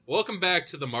Welcome back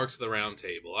to the Marks of the Round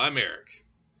Table. I'm Eric.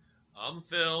 I'm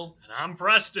Phil. And I'm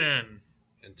Preston.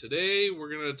 And today we're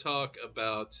going to talk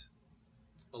about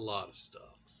a lot of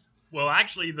stuff. Well,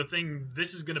 actually,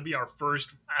 this is going to be our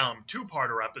first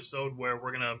two-parter episode where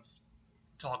we're going to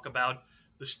talk about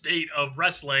the state of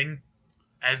wrestling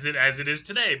as it is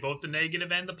today, both the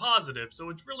negative and the positive. So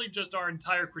it's really just our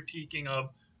entire critiquing of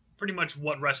pretty much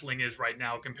what wrestling is right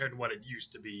now compared to what it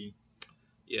used to be.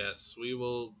 Yes, we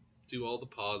will do all the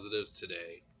positives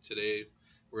today. Today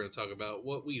we're going to talk about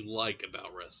what we like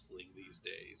about wrestling these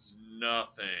days.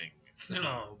 Nothing.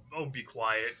 Oh, be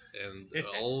quiet. And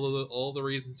all the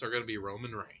reasons are going to be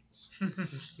Roman Reigns.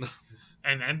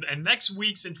 And next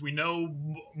week, since we know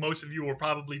most of you will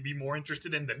probably be more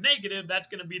interested in the negative, that's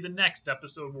going to be the next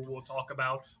episode where we'll talk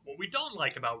about what we don't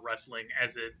like about wrestling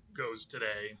as it goes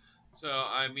today. So,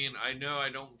 I mean, I know I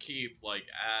don't keep,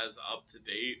 as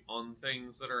up-to-date on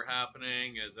things that are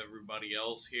happening as everybody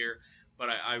else here, but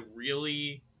I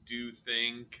really do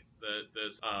think that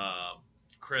this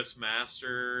Chris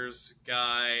Masters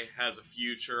guy has a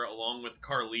future, along with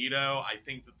Carlito. I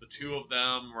think that the two of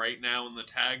them right now in the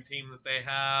tag team that they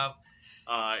have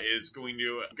is going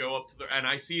to go up to and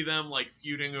I see them,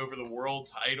 feuding over the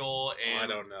world title. And I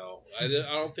don't know. I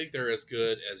don't think they're as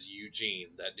good as Eugene,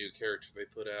 that new character they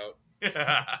put out.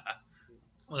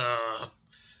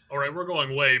 All right, we're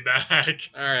going way back.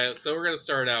 All right, so we're going to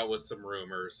start out with some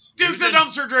rumors. Duke the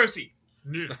Dumpster Drosy!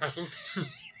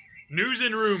 News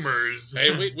and rumors.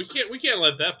 Hey, we can't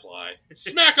let that fly.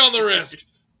 Smack on the wrist.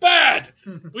 Bad.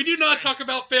 We do not talk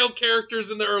about failed characters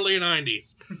in the early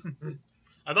 90s.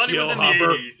 I thought he was in the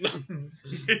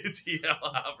 80s. TL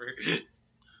Hopper.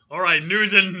 All right,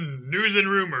 news and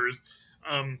rumors.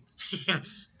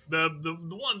 The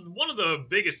one of the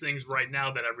biggest things right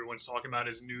now that everyone's talking about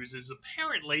is news is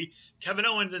apparently Kevin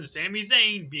Owens and Sami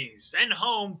Zayn being sent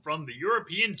home from the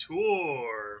European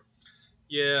tour.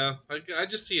 Yeah, I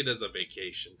just see it as a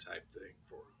vacation type thing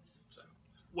for him. So.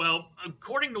 Well,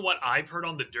 according to what I've heard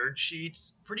on the dirt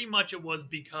sheets, pretty much it was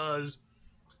because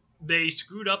they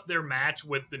screwed up their match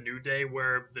with the New Day,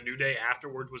 where the New Day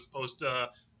afterwards was supposed to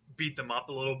beat them up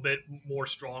a little bit more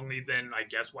strongly than I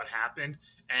guess what happened,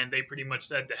 and they pretty much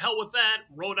said, to hell with that,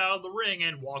 rode out of the ring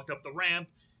and walked up the ramp.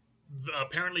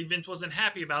 Apparently Vince wasn't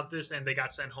happy about this, and they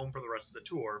got sent home for the rest of the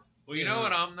tour. Well, you know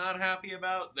what I'm not happy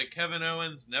about? That Kevin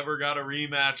Owens never got a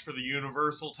rematch for the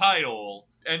Universal title.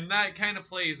 And that kind of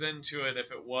plays into it if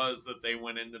it was that they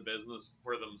went into business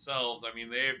for themselves. I mean,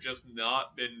 they have just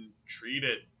not been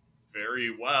treated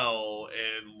very well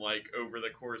in, over the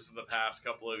course of the past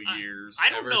couple of years. I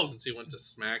don't know. Since he went to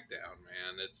SmackDown,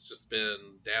 man, it's just been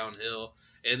downhill.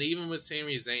 And even with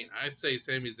Sami Zayn, I'd say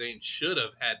Sami Zayn should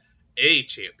have had a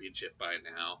championship by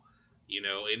now.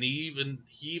 And he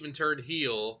even turned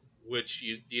heel, which,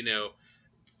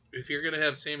 if you're going to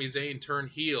have Sami Zayn turn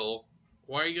heel,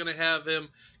 why are you going to have him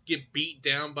get beat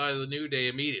down by the New Day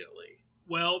immediately?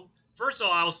 Well, first of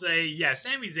all, I'll say, yeah,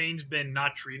 Sami Zayn's been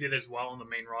not treated as well on the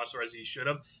main roster as he should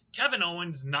have. Kevin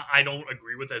Owens, I don't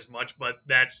agree with as much, but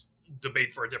that's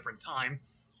debate for a different time.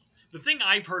 The thing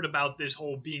I've heard about this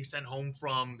whole being sent home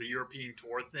from the European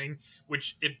tour thing,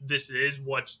 which if this is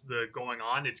what's going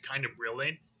on, it's kind of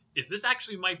brilliant, is this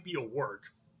actually might be a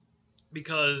work.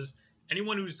 Because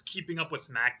anyone who's keeping up with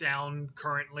SmackDown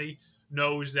currently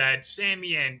knows that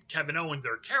Sami and Kevin Owens,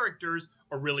 their characters,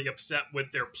 are really upset with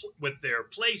their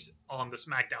place on the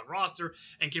SmackDown roster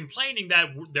and complaining that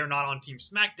they're not on Team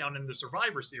SmackDown in the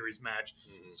Survivor Series match.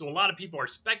 Mm-hmm. So a lot of people are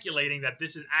speculating that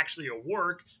this is actually a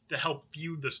work to help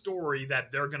feud the story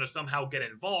that they're going to somehow get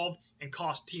involved and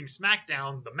cost Team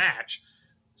SmackDown the match.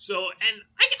 So, and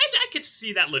I could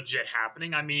see that legit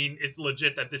happening. I mean, it's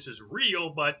legit that this is real,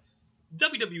 but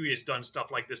WWE has done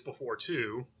stuff like this before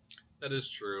too. That is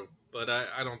true, but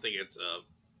I don't think it's a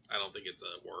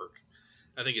work.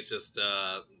 I think it's just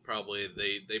probably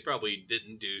they probably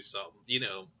didn't do something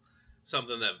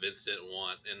that Vince didn't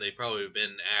want, and they probably have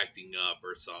been acting up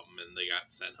or something, and they got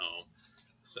sent home.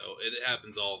 So it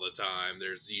happens all the time.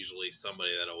 There's usually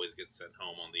somebody that always gets sent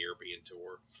home on the European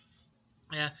tour.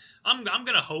 Yeah, I'm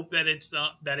gonna hope that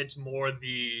it's more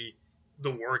the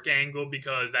work angle,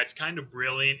 because that's kind of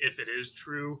brilliant if it is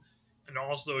true, and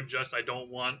also just I don't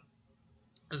want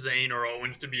Zayn or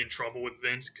Owens to be in trouble with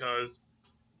Vince, because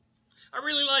I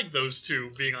really like those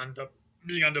two being on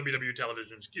WWE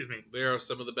television. Excuse me. They are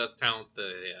some of the best talent they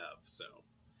have. So,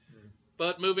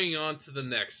 But moving on to the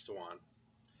next one.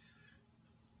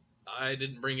 I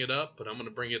didn't bring it up, but I'm going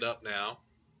to bring it up now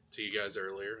to you guys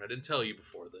earlier. I didn't tell you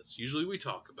before this. Usually we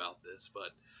talk about this, but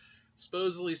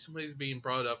supposedly somebody's being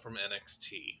brought up from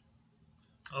NXT.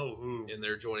 Oh, who? And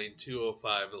they're joining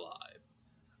 205 Live.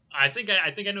 I think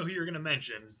I know who you're gonna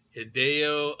mention.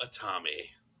 Hideo Itami.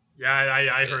 Yeah,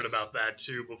 I heard Yes. about that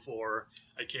too before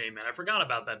I came in. I forgot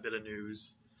about that bit of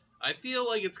news. I feel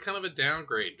like it's kind of a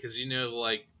downgrade because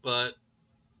but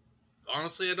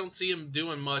honestly, I don't see him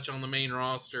doing much on the main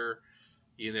roster.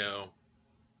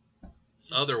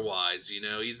 Otherwise,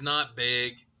 he's not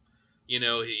big.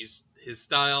 His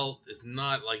style is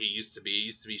not like it used to be. It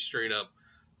used to be straight up.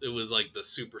 It was like the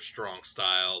super strong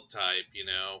style type,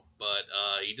 but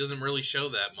he doesn't really show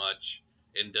that much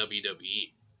in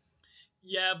WWE.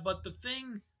 Yeah, but the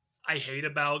thing I hate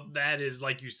about that is,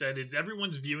 like you said, is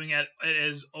everyone's viewing it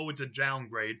as, oh, it's a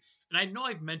downgrade. And I know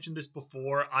I've mentioned this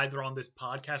before, either on this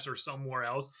podcast or somewhere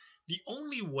else. The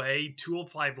only way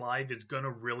 205 Live is going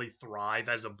to really thrive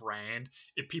as a brand,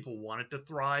 if people want it to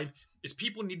thrive, is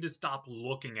people need to stop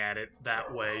looking at it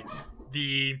that way.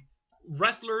 The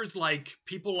wrestlers, like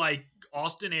people like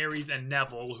Austin Aries and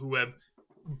Neville, who have,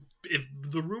 if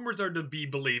the rumors are to be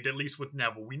believed, at least with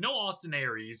Neville, we know Austin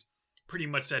Aries pretty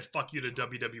much said fuck you to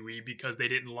WWE because he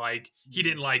didn't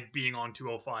like being on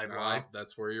 205 Live.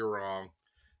 That's where you're wrong.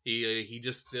 He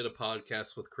just did a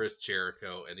podcast with Chris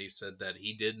Jericho, and he said that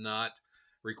he did not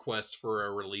request for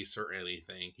a release or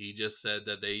anything. He just said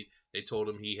that they told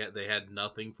him they had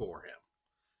nothing for him,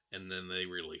 and then they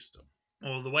released him.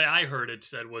 Well, the way I heard it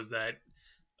said was that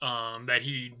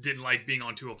he didn't like being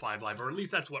on 205 Live, or at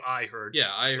least that's what I heard.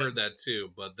 Yeah, I heard that too,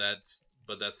 but that's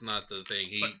not the thing.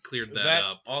 He cleared that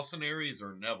up. Austin Aries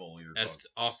or Neville?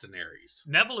 Austin Aries.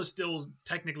 Neville is still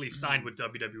technically signed with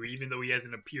WWE, even though he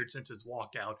hasn't appeared since his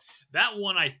walkout. That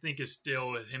one, I think, is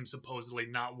still him supposedly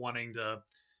not wanting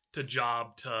to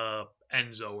job to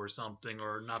Enzo or something,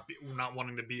 or not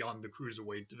wanting to be on the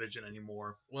cruiserweight division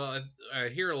anymore. Well, I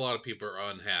hear a lot of people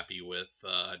are unhappy with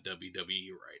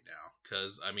WWE right now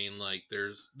because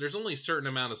there's only a certain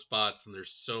amount of spots, and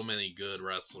there's so many good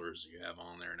wrestlers you have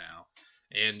on there now.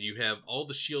 And you have all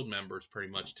the Shield members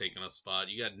pretty much taking up spot.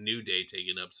 You got New Day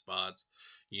taking up spots.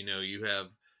 You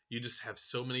just have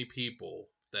so many people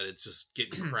that it's just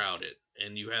getting crowded.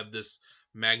 And you have this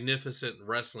magnificent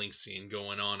wrestling scene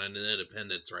going on in the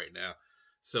independents right now.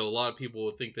 So a lot of people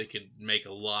would think they could make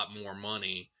a lot more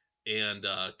money and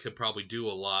could probably do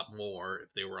a lot more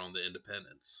if they were on the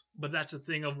independents. But that's the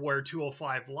thing of where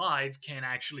 205 Live can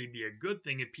actually be a good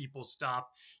thing if people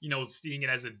stop, seeing it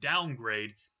as a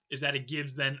downgrade, is that it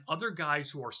gives then other guys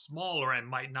who are smaller and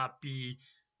might not be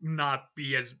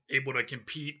as able to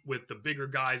compete with the bigger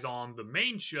guys on the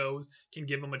main shows can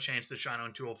give them a chance to shine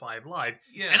on 205 Live.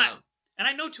 Yeah. And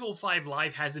I know 205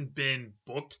 Live hasn't been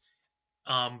booked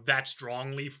that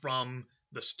strongly from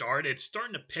the start. It's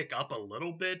starting to pick up a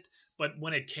little bit, but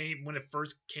when it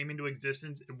first came into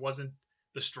existence, it wasn't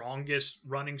the strongest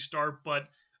running start. But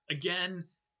again,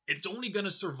 it's only going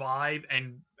to survive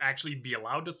and actually be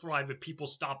allowed to thrive if people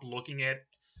stop looking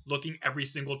every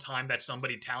single time that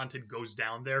somebody talented goes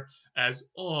down there as,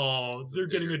 oh, they're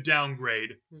getting a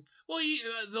downgrade. Well,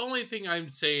 the only thing I'm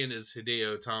saying is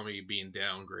Hideo Itami being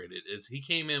downgraded is he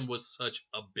came in with such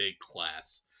a big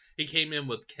class. He came in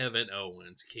with Kevin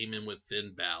Owens. He came in with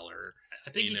Finn Balor. I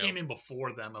think he came in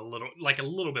before them a little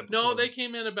bit before. No, they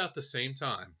came in about the same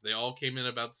time. They all came in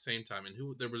about the same time. And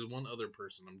there was one other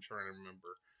person I'm trying to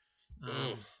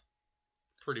remember.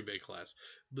 Pretty big class.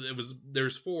 But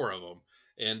there's 4 of them.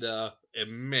 And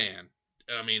man,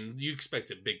 you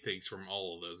expected big things from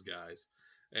all of those guys.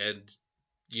 And,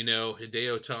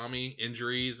 Hideo Itami,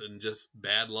 injuries and just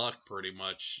bad luck pretty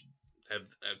much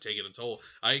have taken a toll.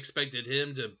 I expected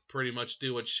him to pretty much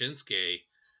do what Shinsuke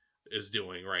is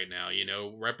doing right now,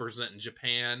 representing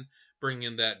Japan,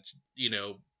 bringing that,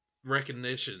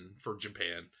 recognition for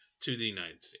Japan to the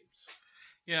United States.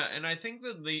 Yeah, and I think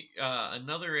that the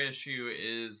another issue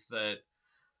is that,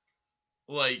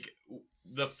 like,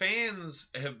 the fans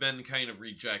have been kind of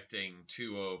rejecting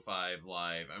 205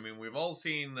 Live. I mean, we've all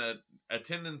seen that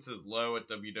attendance is low at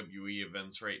WWE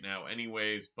events right now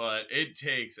anyways, but it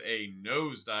takes a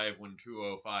nosedive when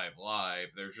 205 Live.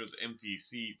 There's just empty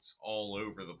seats all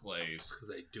over the place.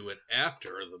 Because they do it after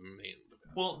the main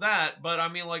event. Well, but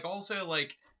also,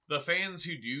 the fans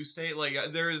who do stay,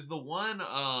 there is the one,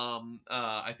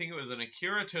 I think it was an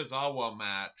Akira Tozawa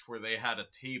match where they had a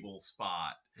table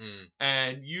spot.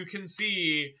 And you can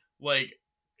see,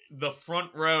 the front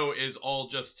row is all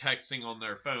just texting on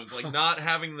their phones. Not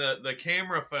having the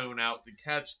camera phone out to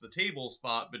catch the table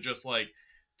spot, but just,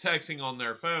 texting on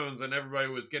their phones. And everybody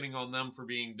was getting on them for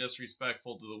being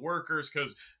disrespectful to the workers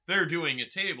because they're doing a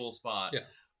table spot. Yeah.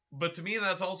 But to me,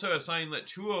 that's also a sign that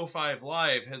 205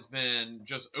 Live has been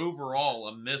just overall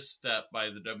a misstep by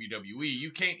the WWE. You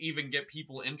can't even get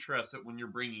people interested when you're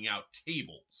bringing out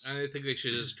tables. I think they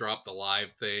should just drop the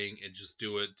live thing and just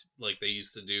do it like they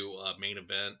used to do a main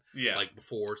event, Yeah. like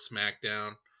before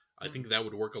SmackDown. I think that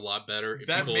would work a lot better. If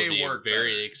That people may would be work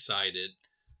very better. excited,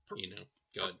 Go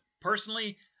ahead.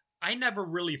 Personally, I never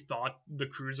really thought the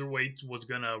cruiserweight was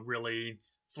gonna really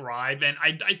thrive, and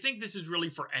I think this is really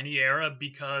for any era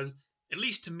because, at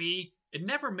least to me, it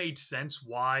never made sense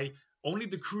why only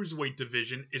the cruiserweight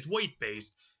division is weight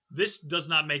based. This does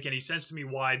not make any sense to me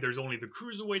why there's only the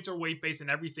cruiserweights are weight based and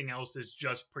everything else is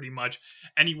just pretty much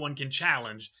anyone can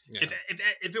challenge. Yeah.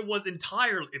 If it was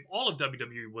if all of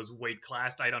WWE was weight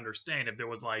classed, I'd understand. If there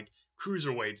was like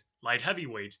cruiserweights, light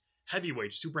heavyweights,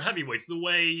 heavyweights, super heavyweights, the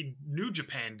way New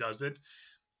Japan does it,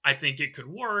 I think it could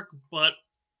work. But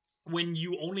when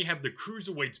you only have the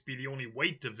cruiserweights be the only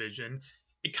weight division,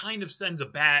 it kind of sends a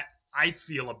bad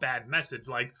message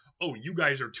like, oh, you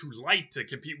guys are too light to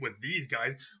compete with these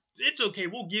guys. It's okay,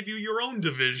 we'll give you your own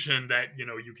division that,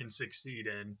 you can succeed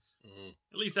in. Mhm.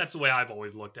 At least that's the way I've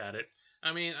always looked at it.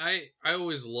 I mean, I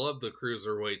always loved the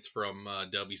cruiserweights from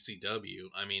WCW.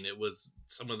 I mean, it was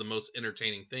some of the most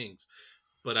entertaining things.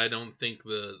 But I don't think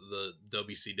the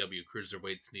WCW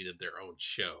cruiserweights needed their own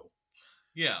show.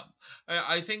 Yeah.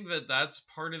 I think that's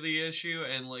part of the issue.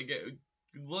 And, like,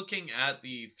 looking at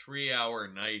the 3-hour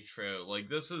Nitro, like,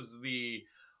 this is the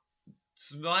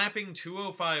slapping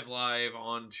 205 Live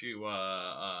onto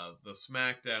the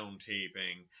SmackDown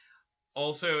taping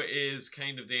also is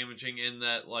kind of damaging in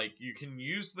that, like, you can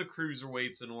use the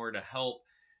cruiserweights in order to help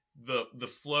the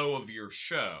flow of your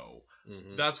show.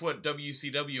 Mm-hmm. That's what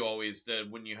WCW always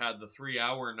did when you had the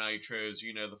 3-hour Nitros.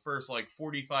 The first like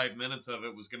 45 minutes of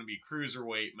it was going to be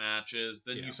cruiserweight matches.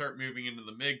 Then you start moving into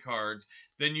the mid cards.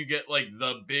 Then you get like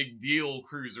the big deal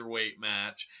cruiserweight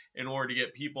match in order to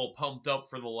get people pumped up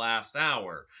for the last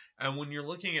hour. And when you're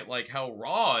looking at like how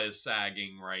Raw is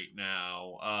sagging right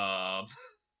now,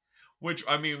 which,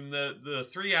 I mean, the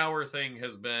 3-hour thing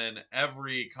has been,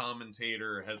 every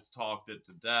commentator has talked it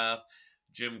to death.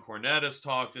 Jim Cornette has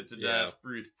talked it to death.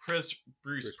 Bruce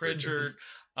Pritchard,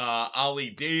 Ali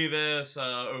Davis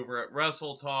over at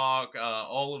Wrestle Talk,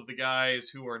 all of the guys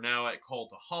who are now at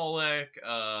Cultaholic,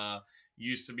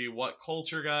 used to be What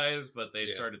Culture guys, but they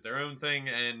started their own thing.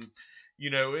 And,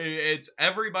 it's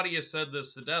everybody has said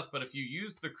this to death, but if you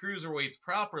use the cruiserweights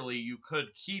properly, you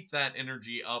could keep that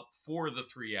energy up for the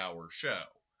 3-hour show.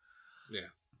 Yeah.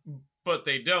 But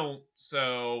they don't,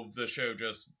 so the show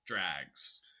just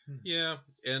drags. Yeah,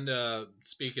 and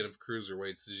speaking of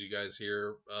cruiserweights, did you guys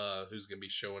hear who's going to be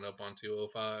showing up on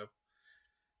 205?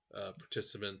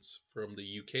 Participants from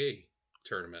the UK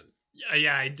tournament.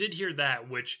 Yeah, I did hear that,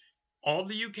 which all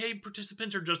the UK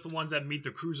participants are just the ones that meet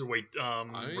the cruiserweight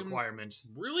requirements.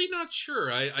 Really not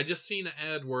sure. I just seen an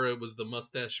ad where it was the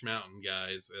Mustache Mountain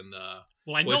guys, and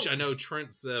I know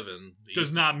Trent Seven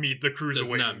does not meet the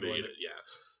cruiserweight. Does not meet it. Yeah.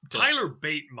 Tyler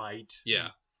Bate might. Yeah,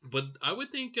 but I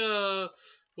would think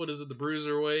what is it, the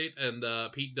Bruiserweight and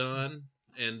Pete Dunne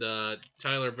and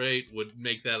Tyler Bate would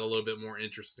make that a little bit more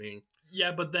interesting.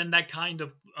 Yeah, but then that kind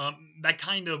of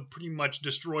pretty much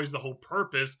destroys the whole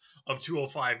purpose of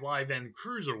 205 Live and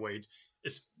cruiserweights.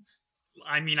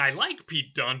 I mean, I like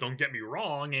Pete Dunne, don't get me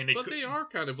wrong, but they are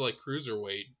kind of like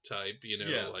cruiserweight type,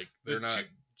 like they're not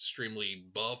extremely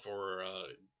buff or.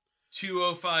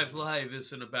 205 Live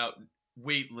isn't about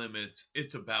weight limits,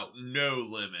 it's about no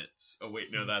limits. Oh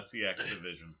wait, no, that's the X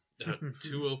Division.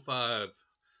 205.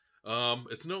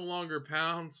 It's no longer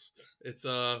pounds. It's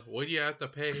what do you have to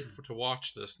pay to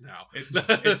watch this now? It's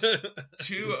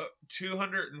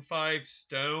 205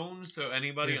 stone. So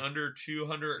anybody under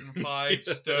 205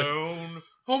 stone.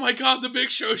 Oh my God! The Big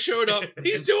Show showed up.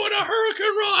 He's doing a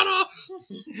Hurricane Rana.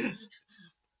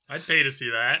 I'd pay to see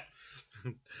that.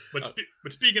 But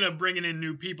speaking of bringing in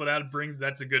new people,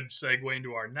 that's a good segue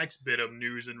into our next bit of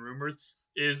news and rumors.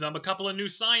 Is a couple of new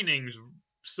signings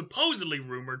supposedly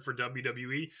rumored for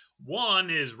WWE. One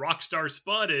is Rockstar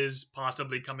Spud is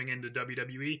possibly coming into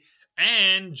WWE,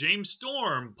 and James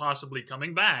Storm possibly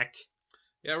coming back.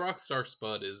 Yeah, Rockstar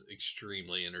Spud is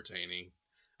extremely entertaining.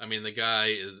 I mean, the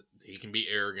guy he can be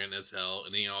arrogant as hell,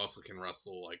 and he also can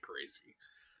wrestle like crazy.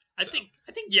 I think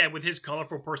yeah, with his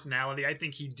colorful personality, I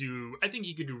think he could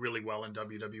do really well in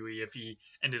WWE if he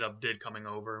did coming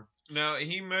over. No,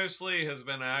 he mostly has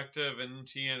been active in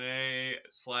TNA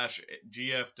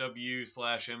 /GFW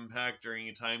 /Impact during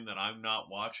a time that I'm not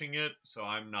watching it, so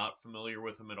I'm not familiar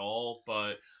with him at all,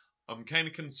 but I'm kind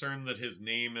of concerned that his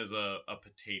name is a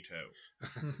potato.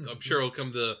 I'm sure he'll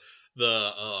come to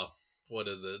the what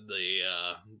is it? The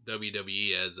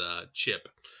WWE as Chip.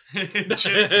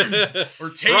 Chip. Or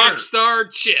Tater. Rockstar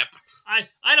Chip.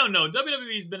 I don't know.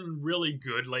 WWE's been really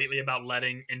good lately about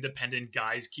letting independent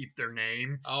guys keep their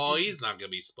name. Oh, he's not gonna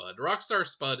be Spud. Rockstar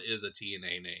Spud is a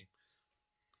TNA name.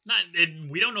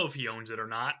 We don't know if he owns it or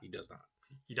not. He does not.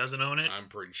 He doesn't own it. I'm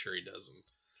pretty sure he doesn't.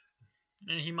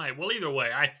 He might. Well, either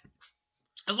way,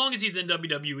 as long as he's in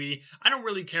WWE, I don't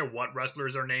really care what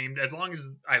wrestlers are named. As long as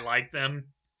I like them,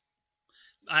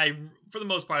 for the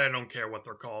most part, I don't care what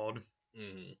they're called.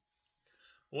 Mm-hmm.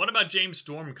 What about James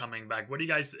Storm coming back? What do you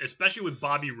guys, especially with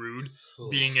Bobby Roode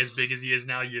being as big as he is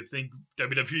now, you think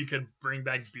WWE could bring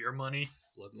back beer money?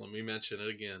 Let me mention it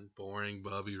again. Boring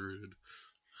Bobby Roode.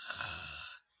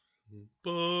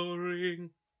 Boring.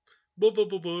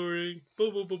 Boring.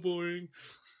 Boring.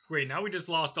 Great, now we just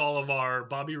lost all of our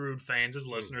Bobby Roode fans as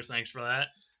listeners. Thanks for that.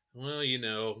 Well,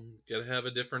 gotta have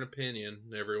a different opinion,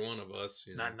 every one of us.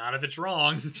 Not if it's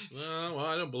wrong. Well,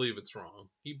 I don't believe it's wrong.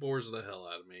 He bores the hell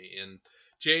out of me. And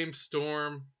James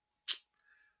Storm,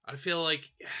 I feel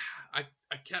like I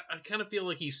kind of feel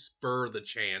like he spurred the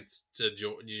chance to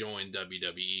join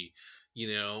WWE,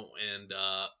 and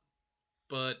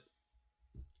but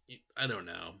I don't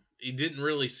know. It didn't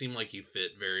really seem like he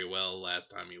fit very well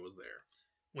last time he was there.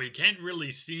 Well, you can't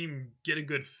really get a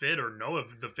good fit or know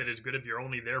if the fit is good if you're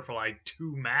only there for like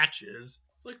 2 matches.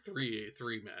 It's like three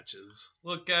matches.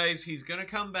 Look, guys, he's gonna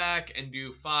come back and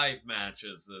do 5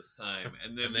 matches this time,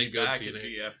 and then be go back TNA. at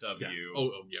GFW. Yeah.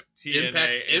 Oh, yeah.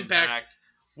 TNA, Impact.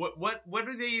 What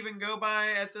do they even go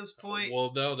by at this point?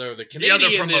 Well, no, they're the Canadian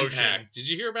other promotion. Impact. Did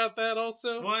you hear about that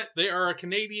also? What? They are a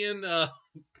Canadian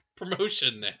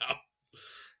promotion now.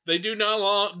 They do no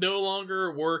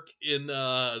longer work in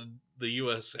the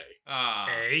USA.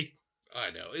 Hey.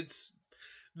 I know. It's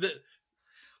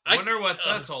I wonder what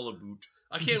that's all about.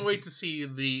 I can't wait to see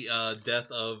the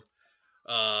death of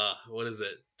what is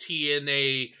it?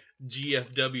 TNA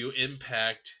GFW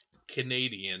Impact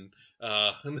Canadian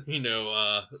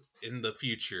in the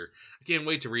future. I can't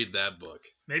wait to read that book.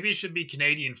 Maybe it should be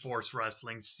Canadian Force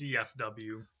Wrestling,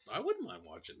 CFW. I wouldn't mind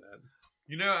watching that.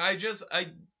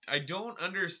 I don't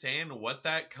understand what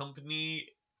that company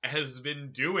has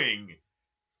been doing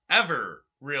ever,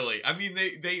 really. I mean,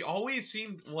 they always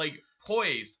seemed like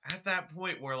poised at that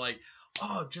point where like,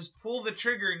 oh, just pull the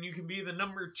trigger and you can be the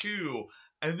number 2,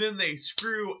 and then they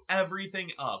screw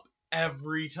everything up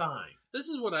every time. This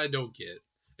is what I don't get,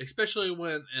 especially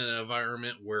when in an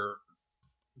environment where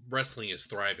wrestling is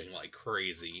thriving like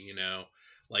crazy,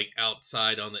 like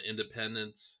outside on the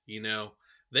independents,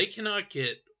 they cannot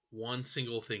get one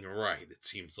single thing right, it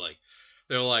seems like.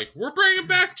 They're like, we're bringing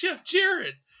back Jeff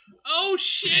Jarrett. Oh,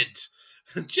 shit.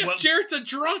 Jeff Jarrett's a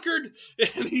drunkard,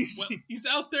 and he's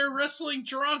out there wrestling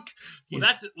drunk.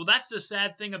 That's the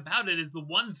sad thing about it, is the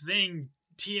one thing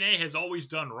TNA has always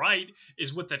done right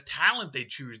is with the talent they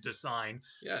choose to sign.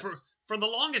 Yes. For the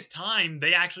longest time,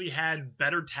 they actually had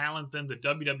better talent than the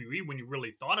WWE when you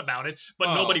really thought about it,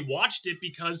 but nobody watched it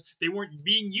because they weren't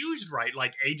being used right.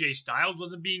 Like AJ Styles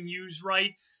wasn't being used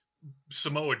right.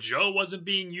 Samoa Joe wasn't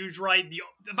being used right.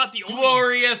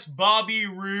 Glorious Bobby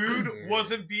Roode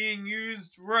wasn't being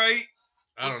used right.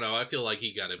 I don't know. I feel like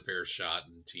he got a fair shot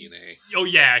in TNA. Oh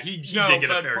yeah, he did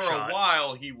get a fair shot. But for a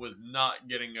while he was not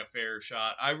getting a fair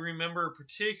shot. I remember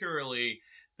particularly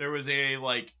there was a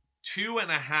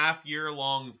 2.5-year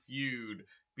long feud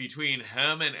between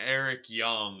him and Eric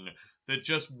Young that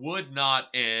just would not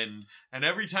end. And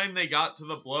every time they got to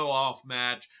the blow-off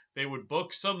match, they would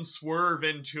book some swerve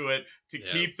into it to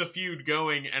keep the feud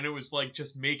going, and it was like,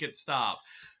 just make it stop.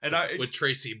 And with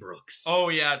Tracy Brooks. Oh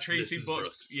yeah, Tracy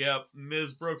Brooks. Yep,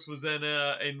 Ms. Brooks was then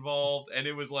involved, and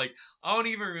it was like, I don't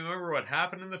even remember what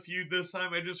happened in the feud this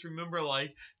time. I just remember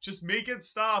just make it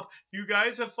stop. You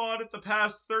guys have fought at the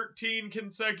past 13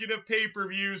 consecutive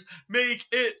pay-per-views. Make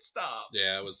it stop.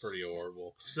 Yeah, it was pretty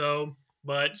horrible. So.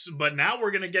 But now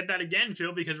we're going to get that again,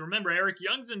 Phil, because remember, Eric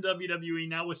Young's in WWE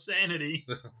now with Sanity.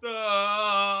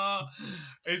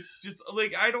 It's just,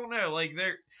 I don't know.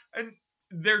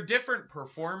 They're different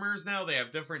performers now. They have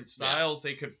different styles.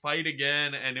 Yeah. They could fight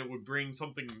again, and it would bring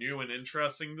something new and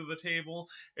interesting to the table.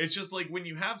 It's just when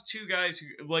you have 2 guys who,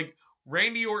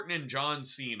 Randy Orton and John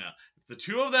Cena, if the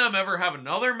 2 of them ever have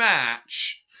another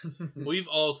match... We've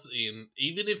all seen,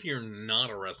 even if you're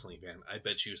not a wrestling fan, I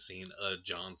bet you've seen a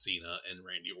John Cena and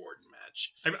Randy Orton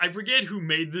match. I forget who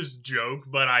made this joke,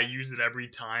 but I use it every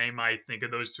time I think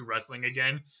of those 2 wrestling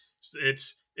again.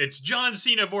 It's John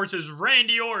Cena versus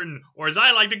Randy Orton, or as I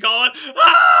like to call it, It's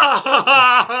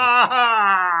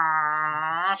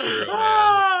true,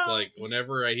 man. It's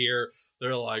whenever I hear,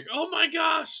 they're like, oh my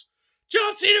gosh,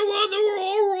 John Cena won the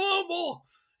Royal Rumble.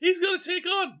 He's gonna take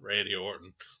on Randy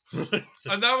Orton.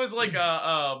 And that was like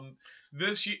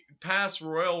this past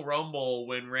Royal Rumble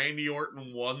when Randy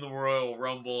Orton won the Royal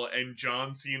Rumble and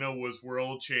John Cena was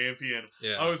world champion.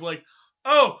 Yeah. I was like,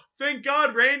 oh, thank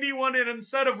God Randy won it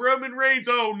instead of Roman Reigns.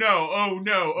 Oh no, oh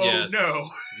no, oh Yes. no.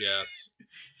 Yes.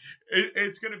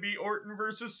 It's going to be Orton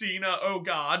versus Cena. Oh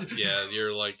God. Yeah,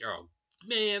 you're like, oh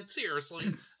man,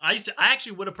 seriously. I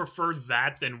actually would have preferred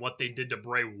that than what they did to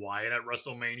Bray Wyatt at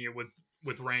WrestleMania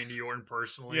with Randy Orton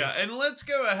personally. Yeah, and let's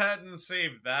go ahead and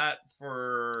save that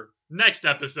for Next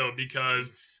episode,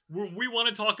 because we want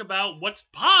to talk about what's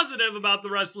positive about the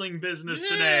wrestling business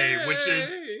today, which is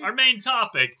Yay! our main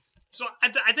topic. So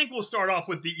I think we'll start off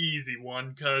with the easy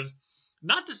one, because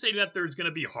not to say that there's going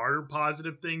to be harder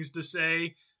positive things to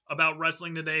say about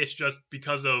wrestling today, it's just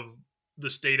because of the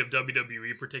state of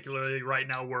WWE, particularly right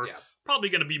now, we're probably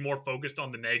going to be more focused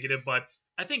on the negative, but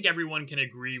I think everyone can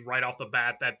agree right off the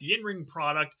bat that the in-ring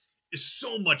product is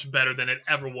so much better than it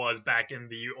ever was back in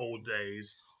the old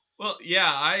days. Well,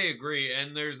 yeah, I agree.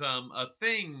 And there's a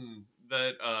thing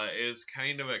that is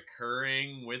kind of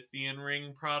occurring with the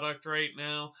in-ring product right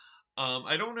now.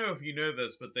 I don't know if you know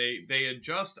this, but they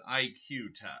adjust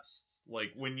IQ tests.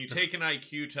 Like when you take an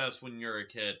IQ test when you're a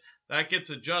kid, that gets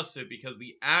adjusted because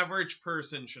the average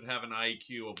person should have an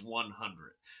IQ of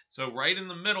 100. So right in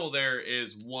the middle there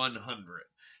is 100.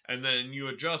 And then you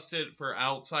adjust it for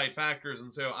outside factors.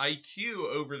 And so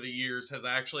IQ over the years has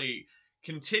actually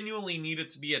continually needed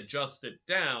to be adjusted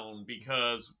down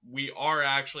because we are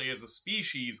actually as a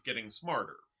species getting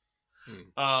smarter.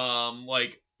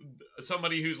 Like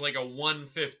somebody who's like a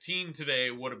 115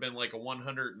 today would have been like a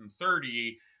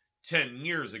 130 10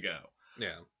 years ago.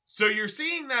 Yeah. So you're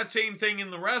seeing that same thing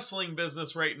in the wrestling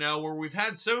business right now where we've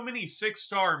had so many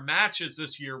 6-star matches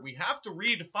this year, we have to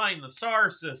redefine the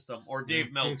star system, or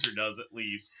Dave Meltzer does at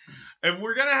least. And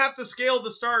we're going to have to scale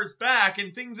the stars back,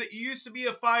 and things that used to be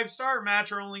a 5-star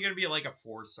match are only going to be like a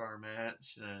 4-star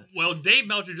match. Well, Dave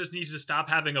Meltzer just needs to stop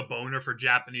having a boner for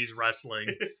Japanese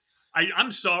wrestling.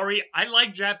 I'm sorry, I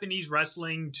like Japanese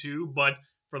wrestling too, but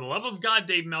for the love of God,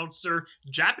 Dave Meltzer,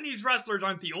 Japanese wrestlers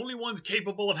aren't the only ones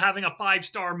capable of having a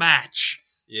 5-star match.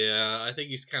 Yeah, I think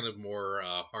he's kind of more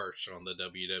harsh on the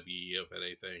WWE, if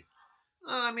anything.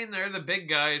 I mean, they're the big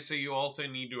guys, so you also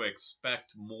need to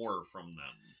expect more from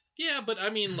them. Yeah, but I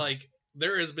mean, like,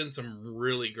 there has been some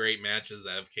really great matches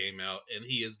that have came out, and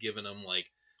he has given them, like,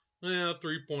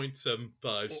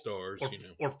 3.75 stars,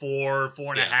 or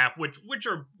 4.5, which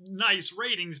are nice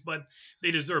ratings, but they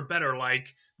deserve better.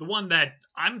 Like the one that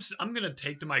I'm gonna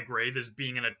take to my grave as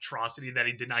being an atrocity that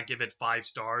he did not give it 5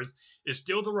 stars is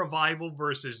still the Revival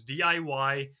versus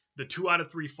DIY, the 2 out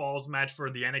of 3 falls match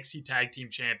for the NXT Tag Team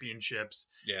Championships.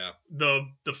 Yeah. The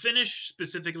finish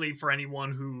specifically for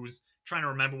anyone who's trying to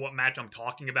remember what match I'm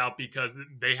talking about, because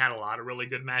they had a lot of really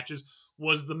good matches,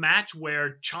 was the match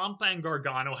where Ciampa and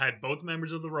Gargano had both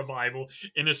members of the Revival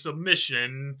in a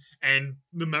submission, and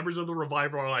the members of the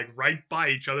Revival are like right by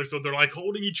each other, so they're like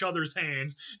holding each other's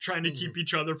hands, trying to keep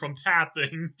each other from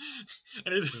tapping.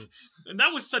 And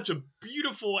that was such a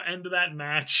beautiful end to that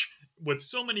match with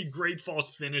so many great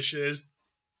false finishes.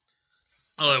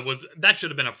 That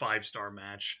should have been a 5-star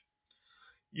match.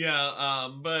 Yeah,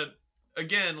 but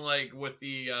again, like with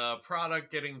the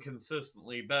product getting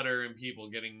consistently better and people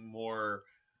getting more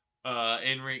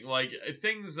in-ring, like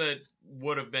things that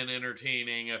would have been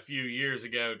entertaining a few years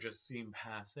ago just seem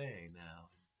passé now.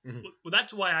 Well,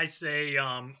 that's why I say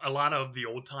a lot of the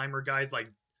old-timer guys like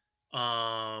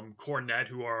Cornette,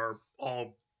 who are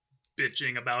all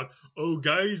bitching about, oh,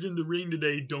 guys in the ring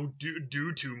today don't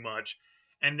do too much.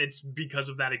 And it's because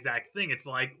of that exact thing. It's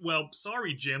like, well,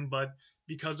 sorry, Jim, but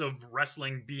because of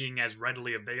wrestling being as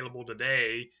readily available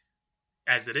today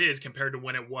as it is compared to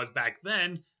when it was back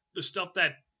then, the stuff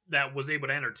that was able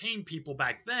to entertain people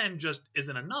back then just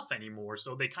isn't enough anymore.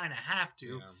 So they kind of have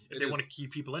to if they want to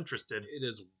keep people interested. It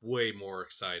is way more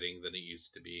exciting than it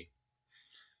used to be.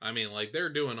 I mean, like,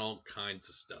 they're doing all kinds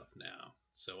of stuff now.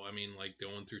 So, I mean, like,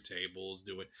 going through tables,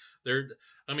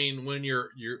 when you're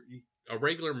a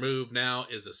regular move now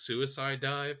is a suicide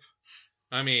dive.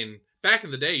 I mean, back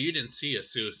in the day, you didn't see a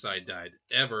suicide dive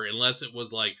ever, unless it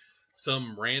was like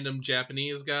some random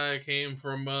Japanese guy came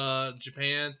from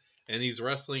Japan and he's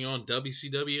wrestling on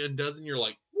WCW and does it, and you're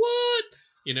like, what?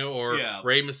 Or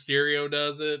Rey Mysterio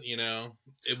does it,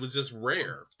 It was just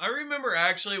rare. I remember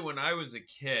actually when I was a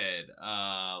kid,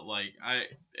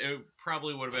 it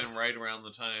probably would have been right around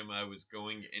the time I was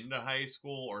going into high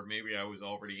school, or maybe I was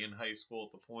already in high school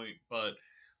at the point, but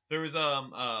there was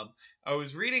I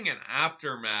was reading an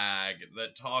Aftermag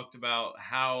that talked about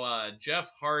how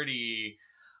Jeff Hardy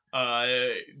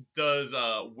does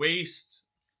waist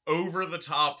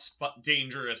over-the-top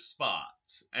dangerous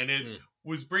spots. And it Mm.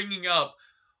 was bringing up,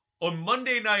 on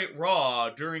Monday Night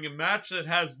Raw, during a match that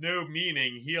has no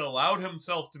meaning, he allowed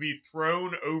himself to be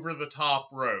thrown over the top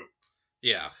rope.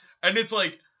 Yeah. And it's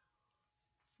like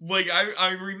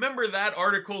I remember that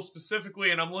article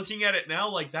specifically, and I'm looking at it now,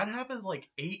 like, that happens like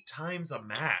 8 times a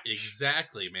match.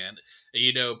 Exactly, man.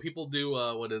 You know, people do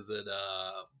what is it?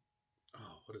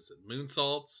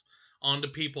 Moonsaults onto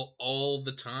people all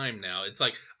the time now. It's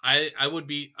like I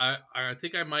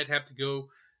think I might have to go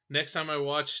next time I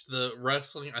watch the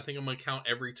wrestling. I think I'm gonna count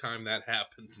every time that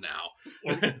happens now.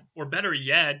 Or better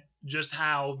yet, just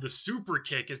how the super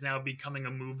kick is now becoming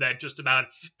a move that just about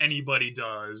anybody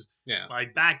does. Yeah.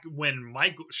 Like back when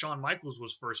Shawn Michaels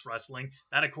was first wrestling,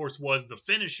 that of course was the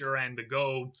finisher and the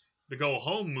go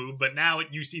home move. But now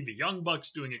you see the Young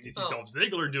Bucks doing it, you see Dolph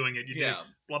Ziggler doing it, you do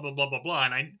blah blah blah blah blah,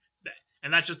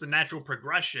 and that's just a natural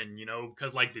progression, you know,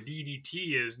 because like the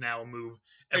DDT is now a move.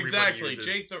 Exactly.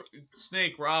 Jake the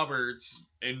Snake Roberts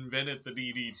invented the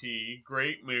DDT.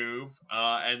 Great move.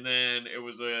 And then it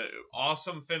was a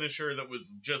awesome finisher that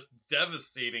was just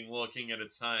devastating looking at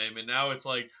its time. And now it's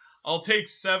like, I'll take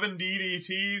 7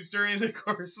 DDTs during the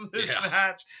course of this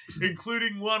match,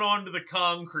 including one onto the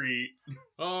concrete.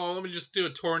 Oh, let me just do a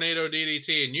tornado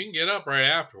DDT and you can get up right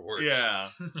afterwards. Yeah.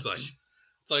 It's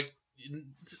like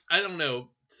I don't know.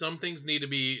 Some things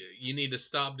you need to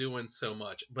stop doing so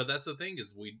much. But that's the thing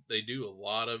is they do a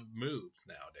lot of moves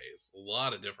nowadays. A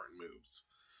lot of different moves.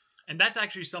 And that's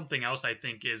actually something else I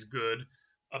think is good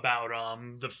about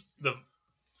the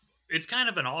it's kind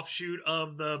of an offshoot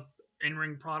of the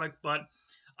in-ring product, but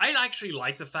I actually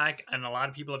like the fact, and a lot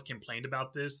of people have complained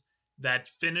about this, that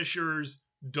finishers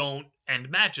don't end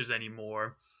matches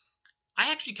anymore.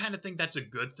 I actually kind of think that's a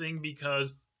good thing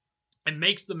because it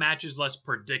makes the matches less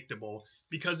predictable,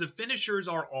 because if finishers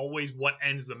are always what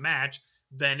ends the match,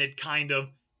 then it kind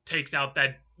of takes out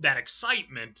that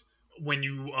excitement when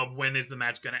is the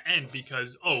match going to end,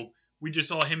 because, we just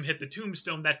saw him hit the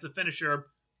tombstone, that's the finisher,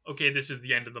 okay, this is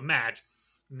the end of the match.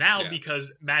 Now,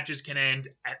 because matches can end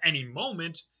at any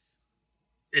moment,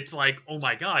 it's like, oh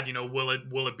my god, you know, will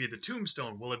it be the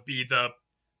tombstone? Will it be the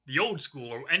old school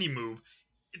or any move?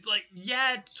 It's like,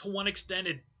 to one extent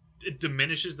it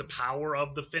diminishes the power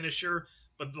of the finisher,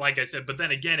 but like I said, but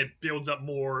then again, it builds up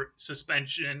more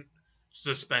suspense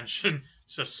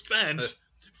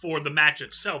for the match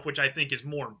itself, which I think is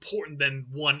more important than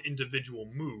one individual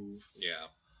move. Yeah.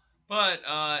 But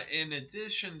in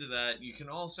addition to that, you can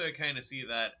also kind of see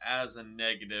that as a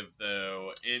negative,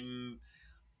 though, in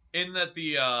that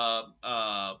the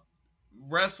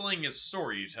wrestling is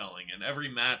storytelling, and every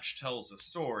match tells a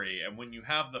story, and when you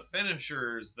have the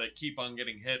finishers that keep on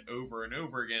getting hit over and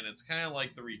over again, it's kind of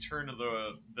like the Return of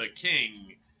the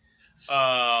King,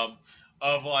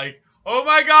 of like, oh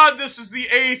my god, this is the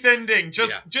 8th ending,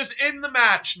 just end the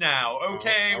match now,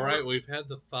 okay? All right, we've had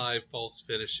the 5 false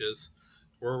finishes,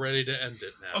 we're ready to end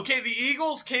it now. Okay, the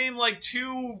Eagles came like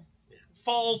 2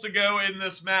 falls ago in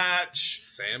this match.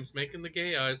 Sam's making the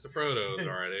gay eyes to Frodo's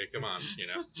already. Come on, you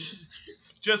know.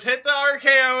 Just hit the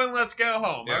RKO and let's go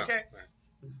home, okay?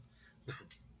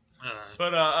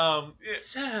 But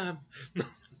Sam.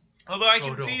 Although I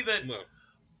can see that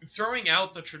throwing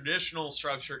out the traditional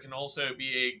structure can also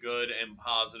be a good and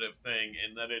positive thing,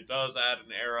 in that it does add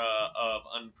an era of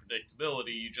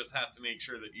unpredictability. You just have to make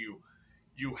sure that you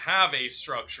have a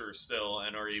structure still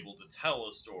and are able to tell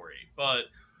a story. But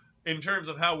in terms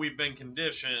of how we've been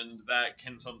conditioned, that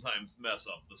can sometimes mess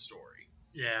up the story.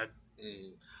 Yeah.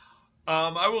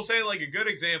 I will say, like, a good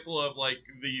example of, like,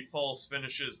 the false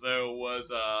finishes, though, was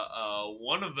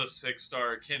one of the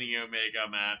 6-star Kenny Omega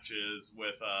matches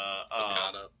with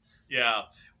Okada. Yeah,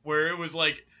 where it was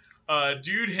like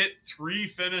dude hit 3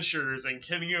 finishers and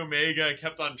Kenny Omega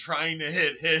kept on trying to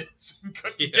hit his and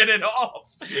couldn't get it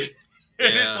off.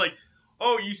 And it's like,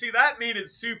 oh, you see, that made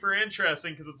it super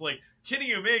interesting, because it's like,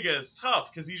 Kenny Omega is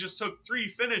tough because he just took 3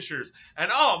 finishers.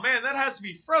 And, oh, man, that has to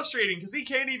be frustrating because he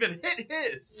can't even hit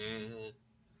his.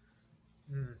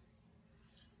 Mm-hmm.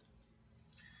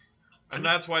 And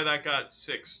that's why that got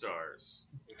 6 stars.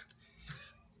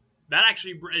 That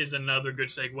actually is another good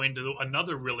segue into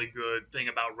another really good thing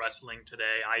about wrestling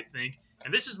today, I think.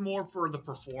 And this is more for the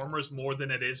performers more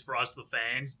than it is for us, the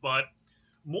fans, but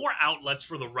more outlets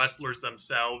for the wrestlers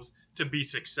themselves to be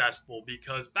successful.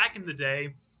 Because back in the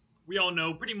day, we all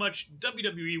know pretty much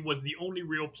WWE was the only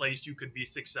real place you could be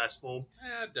successful.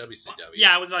 WCW.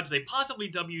 Yeah, I was about to say possibly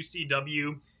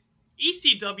WCW.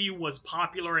 ECW was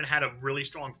popular and had a really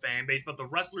strong fan base, but the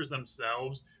wrestlers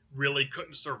themselves really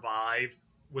couldn't survive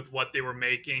with what they were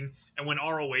making. And when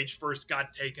ROH first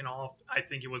got taken off, I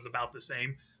think it was about the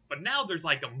same. But now there's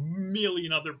like a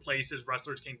million other places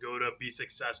wrestlers can go to be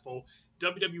successful.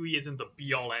 WWE isn't the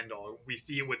be all end all. We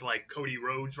see it with like Cody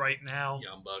Rhodes right now,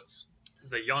 Young Bucks.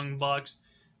 the Young Bucks.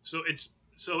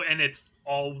 And it's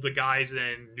all the guys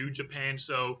in New Japan.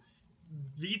 So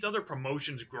these other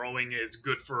promotions growing is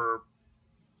good for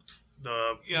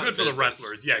the business.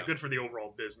 wrestlers. Yeah, Yeah. good for the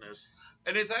overall business.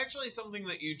 And it's actually something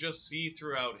that you just see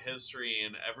throughout history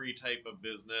in every type of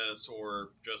business or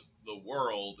just the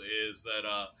world is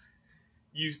that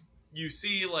you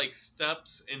see like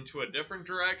steps into a different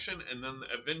direction, and then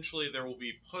eventually there will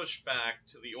be pushback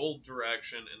to the old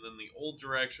direction, and then the old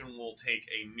direction will take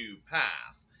a new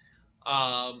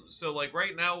path. So like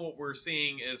right now what we're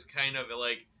seeing is kind of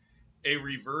like a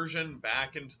reversion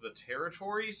back into the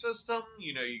territory system.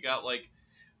 You know, you got like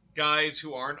guys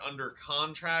who aren't under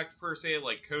contract per se,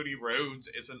 like Cody Rhodes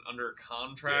isn't under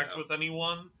contract with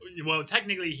anyone. Well,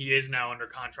 technically he is now under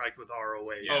contract with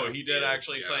ROH. Yeah, He did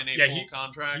actually sign a full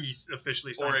contract? He's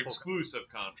officially signed Or full exclusive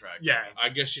contract. Yeah. I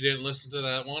guess you didn't listen to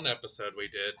that one episode we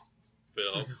did,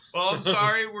 Phil. Well, I'm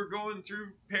sorry, we're going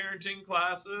through parenting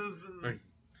classes and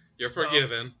You're stuff.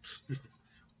 forgiven.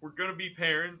 We're gonna be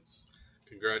parents.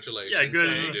 Congratulations. Yeah, good.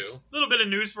 How you do. A little bit of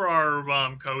news for our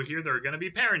co here. They're going to be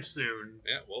parents soon.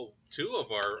 Yeah, well, two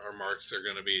of our marks are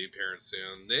going to be parents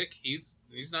soon. Nick, he's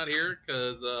not here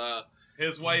because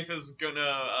His wife is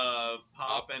gonna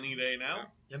pop any day now.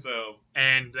 Yep. So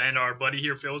And our buddy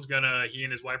here, Phil's he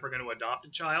and his wife are going to adopt a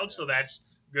child, so that's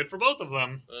good for both of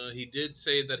them. he did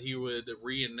say that he would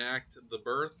reenact the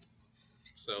birth,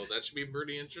 so that should be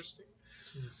pretty interesting.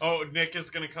 Nick is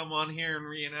gonna come on here and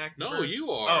reenact. the No, birth? you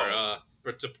are.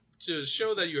 But to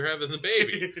show that you're having the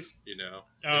baby, you know,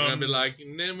 they're gonna be like,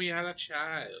 and then we had a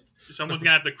child. Someone's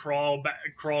going to have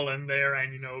to crawl in there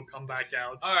and, come back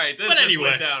out. All right, this But just anyway.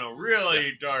 went down a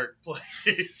really dark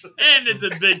place. And it's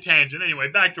a big tangent. Anyway,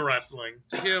 back to wrestling.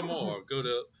 To hear more, go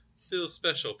to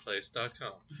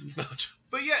philspecialplace.com.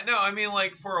 But yeah, no, I mean,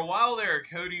 like, for a while there,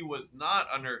 Cody was not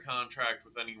under contract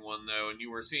with anyone, though, and you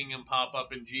were seeing him pop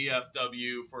up in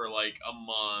GFW for, like, a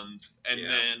month, and Yeah.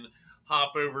 then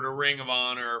hop over to Ring of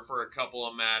Honor for a couple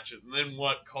of matches, and then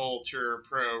What Culture,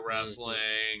 Pro Wrestling,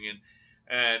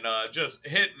 and just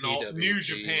hitting all PWG. New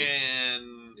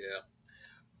Japan, Yeah.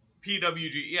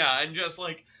 PWG, yeah, and just,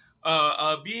 like,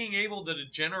 being able to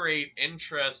generate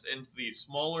interest into these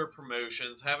smaller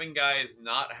promotions, having guys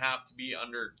not have to be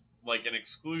under like an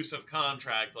exclusive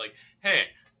contract, like, hey,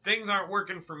 things aren't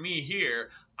working for me here,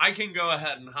 I can go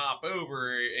ahead and hop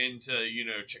over into,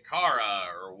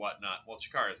 Chikara or whatnot. Well,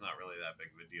 Chikara is not really that big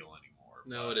of a deal anymore.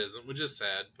 No, but, it isn't, which is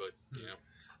sad, but,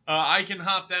 I can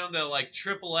hop down to, like,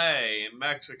 AAA in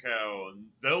Mexico, and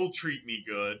they'll treat me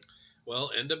good.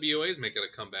 Well, NWA's making a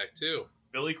comeback, too.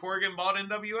 Billy Corgan bought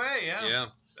NWA, yeah. Yeah.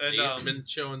 And, He's been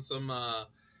showing some,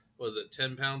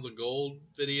 10 pounds of gold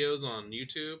videos on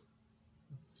YouTube.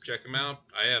 Check them out.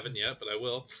 I haven't yet, but I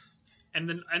will. And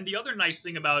the other nice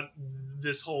thing about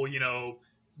this whole,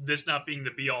 this not being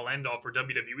the be-all, end-all for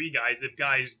WWE guys, if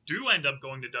guys do end up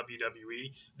going to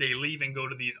WWE, they leave and go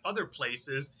to these other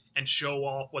places and show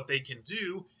off what they can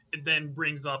do. It then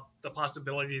brings up the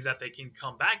possibility that they can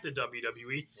come back to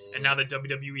WWE. And now that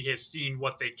WWE has seen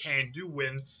what they can do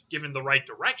when given the right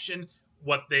direction,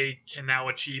 what they can now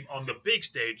achieve on the big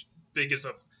stage. Biggest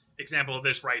example of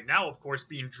this right now, of course,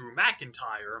 being Drew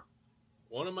McIntyre.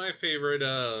 One of my favorite,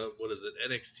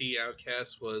 NXT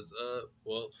outcasts was,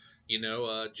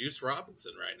 Juice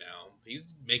Robinson right now.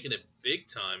 He's making it big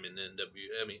time in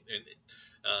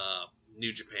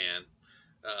New Japan.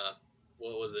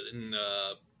 What was it? In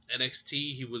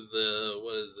NXT, he was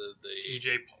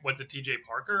TJ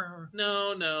Parker?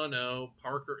 No.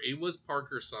 Parker. It was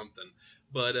Parker something.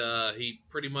 But he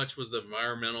pretty much was the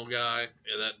environmental guy.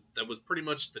 That was pretty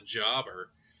much the jobber,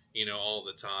 all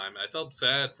the time. I felt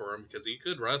sad for him because he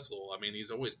could wrestle. I mean,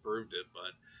 he's always proved it,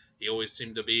 but he always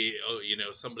seemed to be,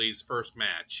 somebody's first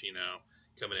match,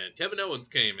 coming in. Kevin Owens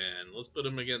came in. Let's put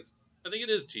him against, I think it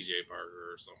is TJ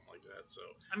Parker or something like that. So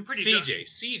I'm pretty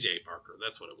CJ Parker.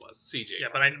 That's what it was. CJ. Yeah,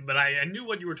 Parker. but I knew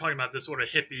what you were talking about. This sort of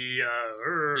hippie.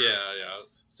 Yeah.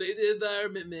 Say the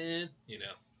environment, man.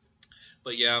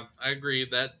 But yeah, I agree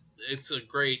that it's a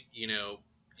great,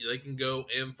 they can go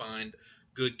and find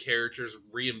good characters,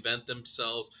 reinvent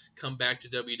themselves, come back to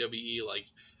WWE like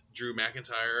Drew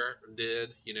McIntyre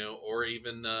did, or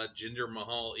even Jinder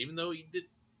Mahal, even though he did,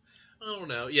 I don't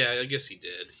know. Yeah, I guess he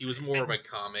did. He was more of a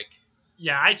comical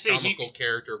Yeah, I'd say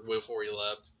character before he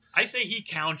left. I say he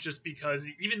counts just because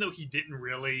even though he didn't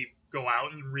really go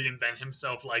out and reinvent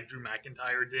himself like Drew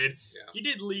McIntyre did, Yeah. he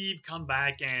did leave, come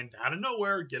back, and out of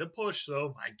nowhere get a push.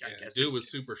 So I guess dude was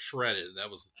super shredded. That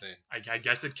was the thing. I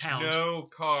guess it counts. No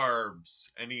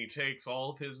carbs, and he takes all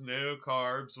of his no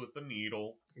carbs with a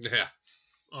needle. Yeah.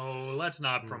 Oh, let's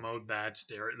not promote that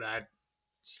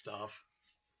stuff.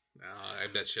 No, I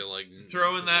bet you like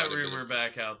Throwing that quite a bit rumor of-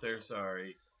 back out there.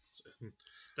 Sorry.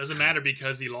 Doesn't matter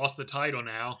because he lost the title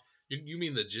now. You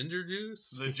mean the ginger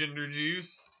juice? The ginger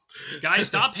juice. Guys,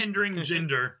 stop hindering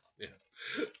Jinder.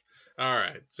 All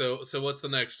right. So what's the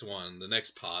next one? The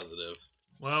next positive.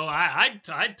 Well, I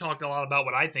talked a lot about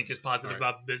what I think is positive All right.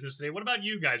 about business today. What about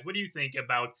you guys? What do you think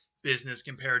about business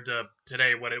compared to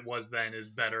today? What it was then is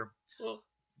better. Well,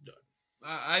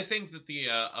 I think that the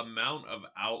amount of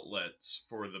outlets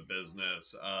for the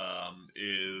business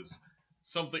is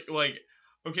something like,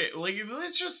 okay, like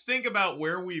let's just think about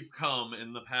where we've come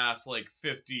in the past like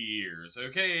 50 years.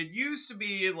 Okay, it used to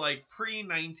be like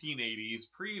pre-1980s,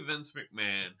 pre-Vince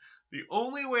McMahon. The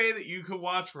only way that you could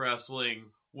watch wrestling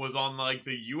was on like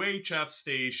the UHF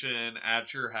station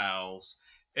at your house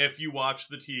if you watch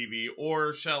the TV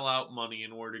or shell out money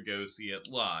in order to go see it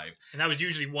live. And that was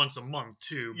usually once a month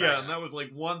too. Yeah, back- and that was like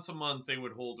once a month they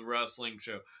would hold a wrestling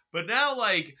show. But now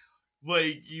like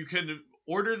you can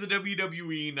order the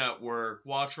WWE network,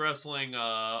 watch wrestling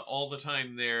all the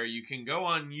time there. You can go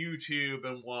on YouTube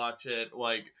and watch it.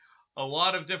 Like a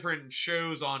lot of different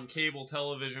shows on cable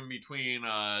television between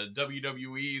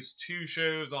WWE's 2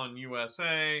 shows on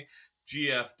USA,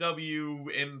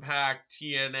 GFW, Impact,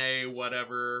 TNA,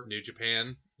 whatever. New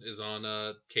Japan is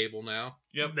on cable now.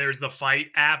 Yep. There's the Fight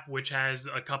app, which has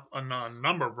a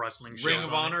number of wrestling shows. Ring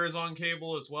of on it. Honor is on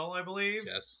cable as well, I believe.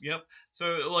 Yes. Yep.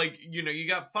 So, like, you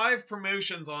got 5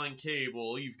 promotions on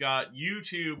cable. You've got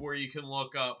YouTube where you can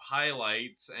look up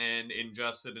highlights and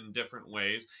ingest it in different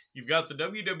ways. You've got the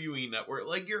WWE network.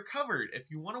 Like, you're covered. If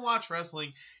you want to watch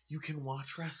wrestling, you can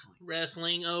watch wrestling.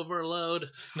 Wrestling overload.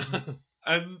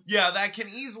 And, yeah, that can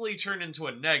easily turn into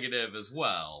a negative as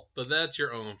well. But that's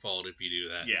your own fault if you do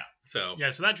that. Yeah. So Yeah,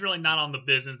 so that's really not on the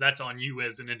business. That's on you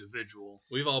as an individual.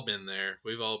 we've all been there.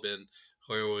 We've all been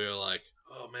where we were like,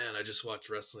 oh man, I just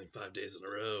watched wrestling 5 days in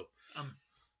a row.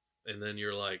 And then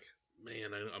you're like,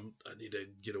 man, I need to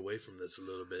get away from this a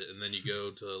little bit. And then you go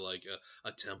to like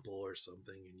a temple or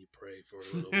something and you pray for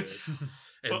a little bit.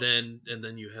 And Well-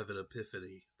 then you have an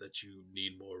epiphany that you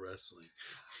need more wrestling.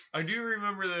 I do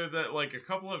remember though that like a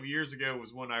couple of years ago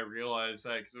was when I realized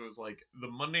that, because it was like the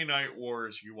Monday Night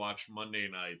Wars you watched Monday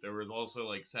night. There was also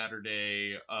like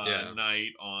Saturday Yeah.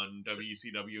 night on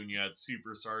WCW, and you had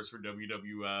Superstars for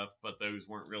WWF, but those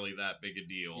weren't really that big a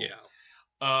deal.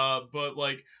 Yeah. But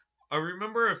like I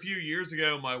remember a few years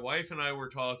ago, my wife and I were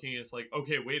talking. It's like,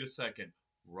 okay, wait a second,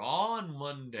 Raw on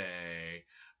Monday,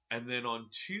 and then on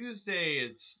Tuesday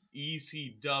it's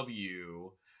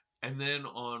ECW. And then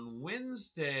on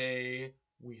Wednesday,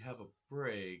 we have a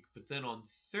break. But then on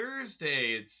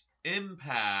Thursday, it's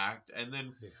Impact. And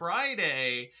then Yeah.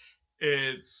 Friday,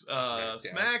 it's SmackDown.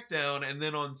 SmackDown. And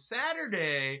then on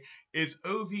Saturday, it's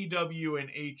OVW and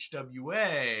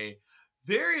HWA.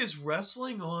 There is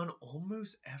wrestling on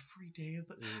almost every day of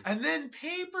the... Mm. And then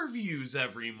pay-per-views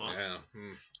every month.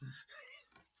 Yeah.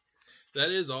 That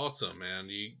is awesome, man.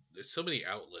 There's so many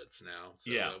outlets now.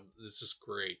 So Yeah. It's just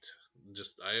great.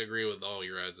 I agree with all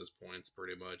your guys' points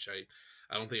pretty much.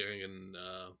 I don't think I can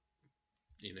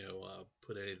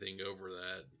put anything over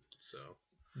that. So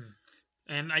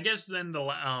And I guess then the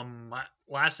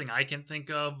last thing I can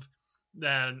think of,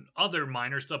 that other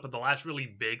minor stuff, but the last really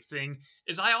big thing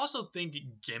is I also think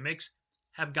gimmicks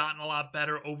have gotten a lot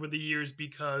better over the years,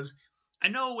 because I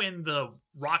know in the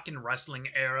rock and wrestling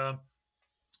era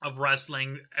of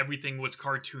wrestling, everything was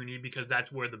cartoony because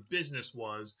that's where the business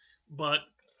was. But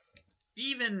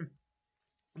even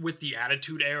with the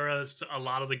Attitude Era, a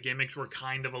lot of the gimmicks were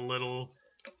kind of a little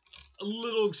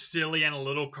silly and a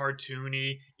little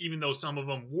cartoony, even though some of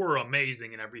them were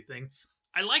amazing and everything.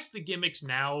 I like the gimmicks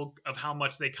now of how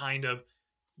much they kind of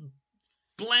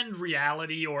blend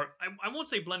reality, or I won't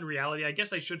say blend reality. I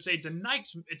guess I should say it's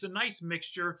a nice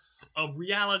mixture of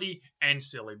reality and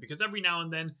silly, because every now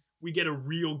and then we get a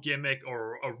real gimmick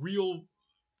or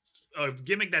a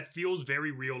gimmick that feels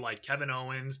very real, like Kevin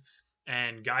Owens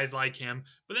and guys like him.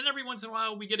 But then every once in a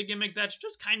while we get a gimmick that's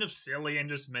just kind of silly and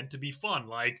just meant to be fun,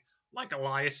 like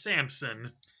Elias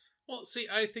Sampson. well, see,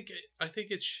 I think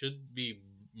it should be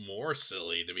more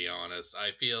silly, to be honest.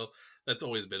 I feel that's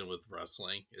always been with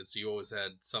wrestling.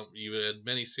 You had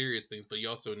many serious things, but you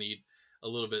also need a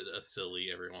little bit silly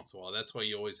every once in a while. That's why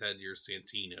you always had your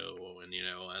Santino and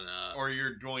Or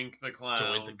your Doink the Clown.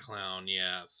 Joint the Clown,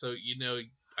 yeah. So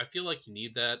I feel like you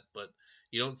need that, but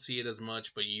you don't see it as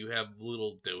much. But you have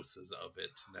little doses of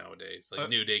it nowadays. Like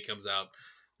New Day comes out,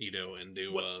 and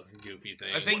do a goofy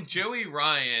thing. I think Joey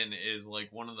Ryan is like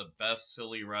one of the best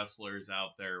silly wrestlers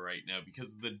out there right now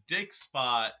because the dick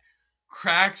spot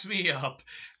cracks me up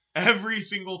every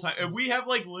single time. And we have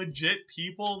like legit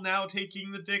people now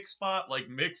taking the dick spot, like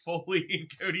Mick Foley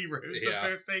and Cody Rhodes up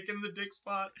there taking the dick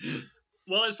spot.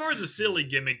 Well, as far as the silly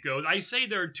gimmick goes, I say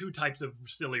there are two types of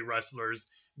silly wrestlers.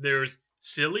 There's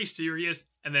silly serious,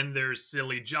 and then there's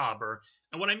silly jobber.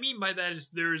 And what I mean by that is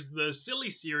there's the silly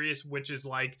serious, which is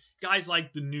like guys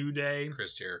like the New Day,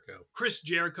 Chris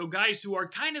Jericho, guys who are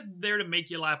kind of there to make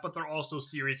you laugh, but they're also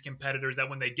serious competitors that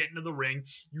when they get into the ring,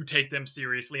 you take them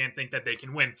seriously and think that they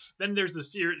can win. Then there's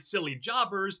the silly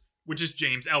jobbers, which is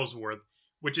James Ellsworth,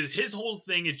 which is his whole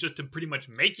thing is just to pretty much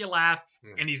make you laugh,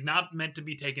 and he's not meant to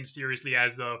be taken seriously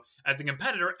as a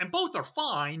competitor, and both are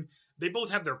fine. They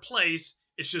both have their place.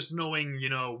 It's just knowing,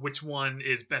 which one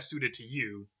is best suited to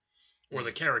you. Or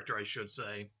the character, I should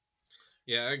say.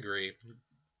 Yeah, I agree.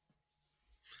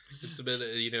 It's a bit,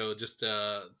 just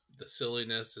the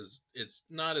silliness it's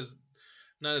not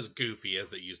as goofy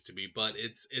as it used to be, but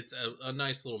it's a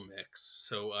nice little mix.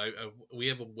 So we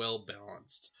have a well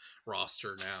balanced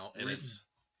roster now, and it's.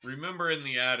 Remember in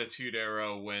the Attitude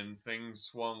Era when things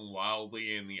swung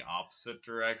wildly in the opposite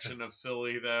direction of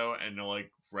silly, though, and like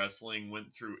wrestling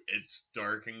went through its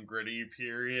dark and gritty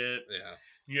period? Yeah.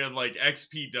 You had like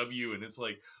XPW, and it's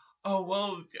like, oh,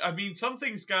 well, I mean,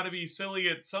 something's got to be silly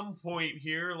at some point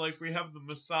here. Like, we have the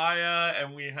Messiah,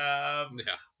 and we have,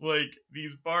 like,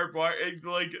 these barbed wire.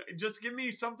 Like, just give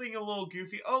me something a little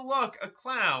goofy. Oh, look, a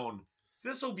clown.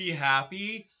 This'll be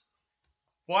happy.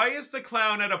 Why is the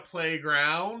clown at a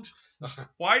playground?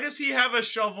 Why does he have a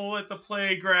shovel at the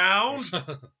playground?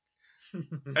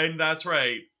 And that's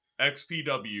right.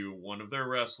 XPW, one of their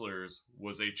wrestlers,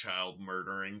 was a child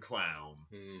murdering clown.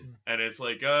 And it's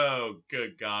like, oh,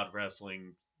 good God,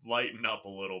 wrestling, lighten up a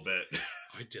little bit.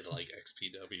 I did like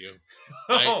XPW.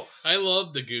 I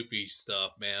love the goofy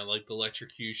stuff, man, like the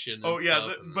electrocution and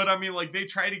stuff. But I mean, like, they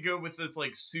try to go with this,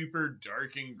 like, super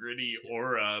dark and gritty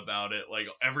aura about it. Like,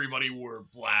 everybody wore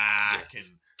black and...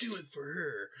 Do it for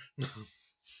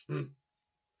her.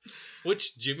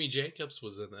 Which Jimmy Jacobs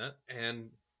was in that, and...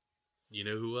 You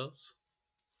know who else?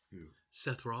 Who?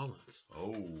 Seth Rollins.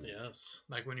 Oh. Yes.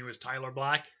 Like when he was Tyler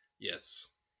Black? Yes.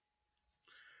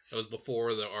 That was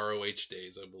before the ROH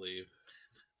days, I believe.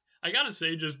 I gotta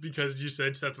say, just because you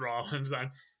said Seth Rollins,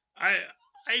 I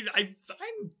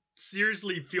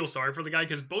seriously feel sorry for the guy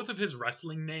because both of his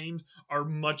wrestling names are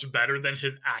much better than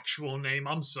his actual name.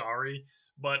 I'm sorry.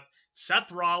 But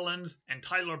Seth Rollins and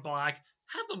Tyler Black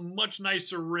have a much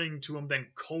nicer ring to him than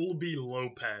Colby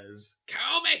Lopez.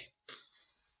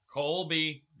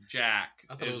 Colby Jack.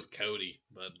 I thought it was Cody,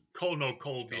 but Colby.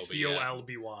 Colby,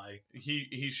 Colby.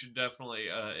 He should definitely.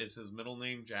 Is his middle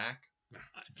name Jack?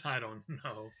 I don't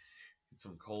know. It's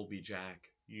some Colby Jack.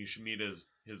 You should meet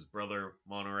his brother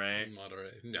Monterey.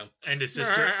 No. And his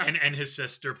sister and his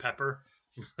sister Pepper.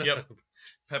 Yep.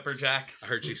 Pepper Jack. I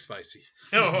heard you spicy.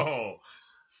 Oh.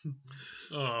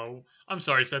 Oh, I'm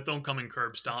sorry, Seth. Don't come and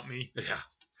curb stomp me. Yeah.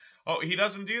 Oh, he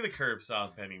doesn't do the curb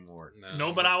stomp anymore.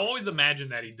 No, but I always imagine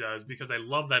that he does because I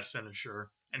love that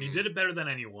finisher, and he did it better than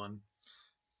anyone.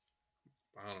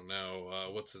 I don't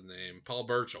know. What's his name? Paul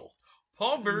Burchill.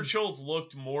 Paul Burchill's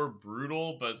looked more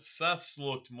brutal, but Seth's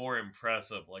looked more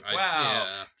impressive. Like,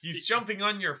 wow, he's jumping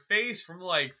on your face from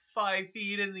like 5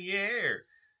 feet in the air.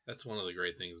 That's one of the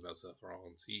great things about Seth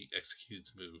Rollins. He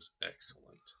executes moves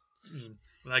excellent.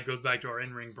 Well, that goes back to our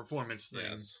in-ring performance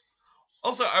thing. Yes.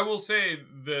 Also, I will say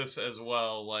this as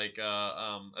well, like,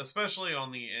 especially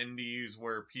on the indies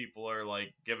where people are,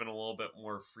 like, given a little bit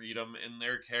more freedom in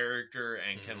their character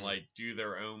and can, like, do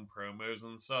their own promos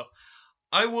and stuff.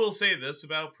 I will say this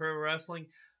about pro wrestling.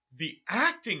 The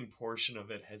acting portion of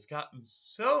it has gotten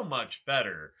so much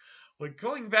better. Like,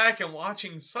 going back and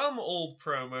watching some old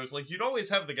promos, like, you'd always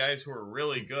have the guys who are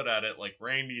really good at it, like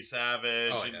Randy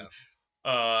Savage and...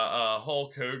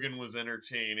 Hulk Hogan was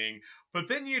entertaining, but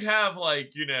then you'd have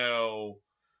like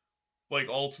like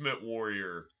Ultimate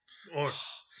Warrior, or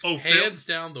hands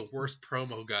down the worst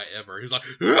promo guy ever. He's like,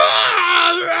 or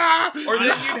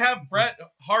then you'd have Bret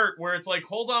Hart, where it's like,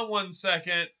 hold on 1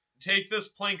 second, take this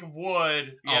plank of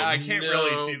wood. Yeah, I can't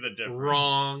really see the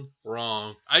difference.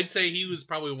 Wrong. I'd say he was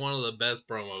probably one of the best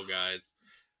promo guys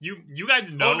You guys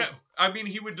know. Oh, no. I mean,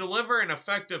 he would deliver an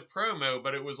effective promo,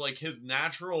 but it was like his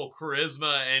natural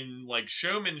charisma and like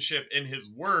showmanship in his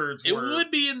words. It would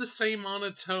be in the same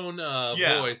monotone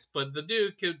voice, but the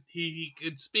dude he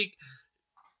could speak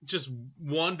just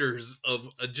wonders of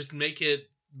just make it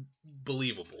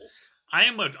believable. I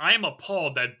am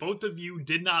appalled that both of you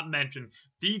did not mention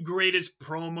the greatest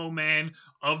promo man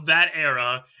of that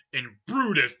era in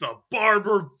Brutus the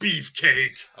Barber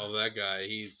Beefcake. Oh, that guy,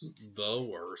 he's the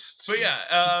worst. But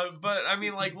yeah, but I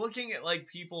mean, like looking at like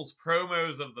people's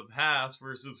promos of the past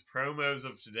versus promos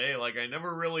of today, like I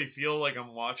never really feel like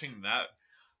I'm watching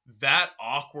that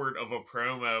awkward of a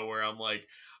promo where I'm like,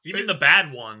 Even the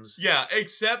bad ones. yeah,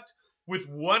 except with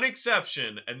one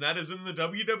exception, and that is in the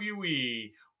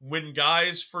WWE. When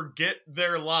guys forget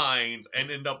their lines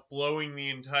and end up blowing the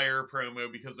entire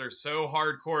promo because they're so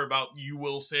hardcore about you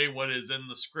will say what is in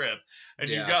the script. And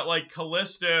Yeah. you've got like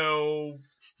Kalisto.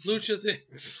 Lucha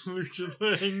things.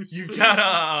 Lucha things. You've got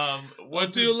I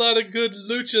do a lot of good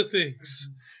lucha things.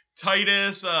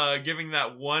 Titus giving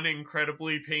that one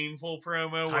incredibly painful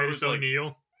promo where it was Titus like,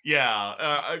 O'Neil. yeah,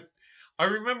 I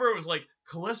remember it was like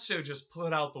Kalisto just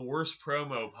put out the worst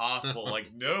promo possible.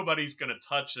 Like nobody's gonna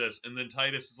touch this, and then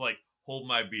Titus is like, "Hold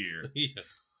my beer."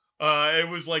 Yeah. It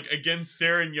was like against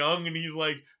Darren Young, and he's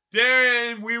like,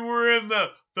 "Darren, we were in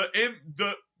the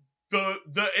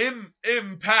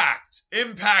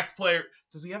Impact player.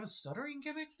 Does he have a stuttering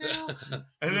gimmick now?"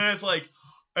 And then it's like,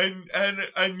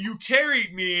 and you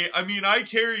carried me. I mean, I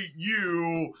carried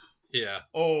you. Yeah.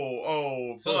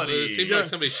 Oh, So buddy. it seemed like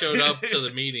somebody showed up to the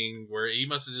meeting where he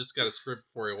must have just got a script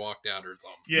before he walked out or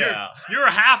something. Yeah. You're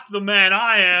half the man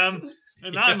I am,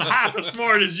 and I'm half as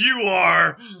smart as you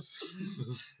are.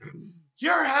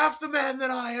 You're half the man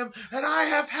that I am, and I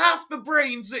have half the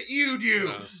brains that you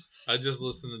do. I just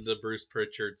listened to Bruce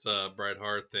Pritchard's Bret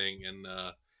Hart thing, and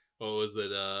what was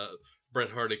it? Bret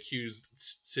Hart accused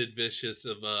Sid Vicious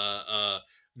of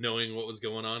knowing what was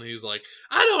going on. He's like,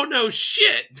 I don't know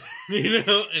shit,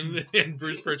 and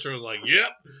Bruce Pritchard was like,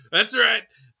 yep, that's right,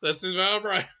 that's about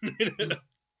right.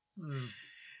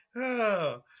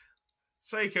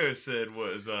 Psycho Sid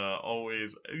was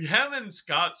always, him and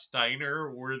Scott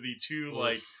Steiner were the two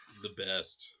like the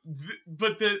best.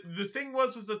 But the thing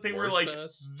was is that they were Worst like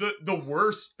best? the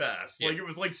worst best. Yeah. Like it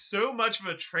was like so much of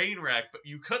a train wreck, but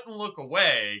you couldn't look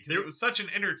away because it was such an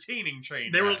entertaining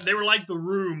train wreck. They were like the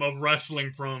Room of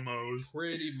wrestling promos.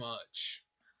 Pretty much.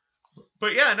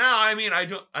 But yeah, now I mean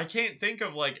I can't think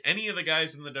of like any of the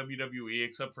guys in the WWE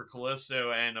except for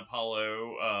Kalisto and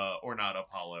Apollo, or not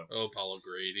Apollo. Oh, Apollo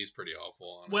Creed, he's pretty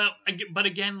awful on it. Well, but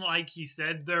again, like he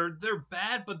said, they're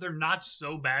bad, but they're not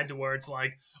so bad to where it's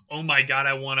like, oh my god,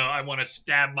 I wanna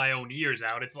stab my own ears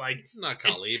out. It's like It's not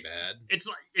Kali bad. it's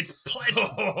like it's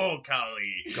Oh,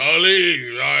 Kali.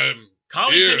 Kali, I'm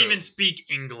Kali here. can even speak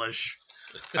English.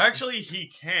 Actually,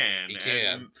 he can. He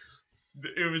can. And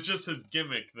it was just his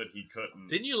gimmick that he couldn't.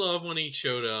 Didn't you love when he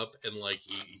showed up and like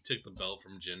he took the belt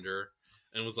from Jinder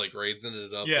and was like raising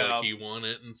it up Yeah. like he won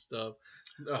it and stuff?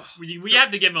 Ugh. We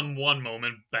have to give him one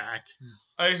moment back.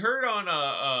 I heard on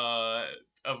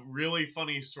a really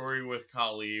funny story with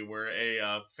Kali where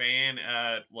a fan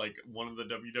at like one of the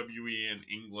WWE in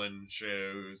England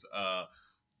shows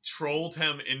trolled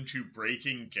him into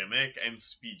breaking gimmick and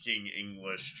speaking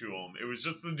English to him. It was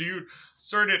just the dude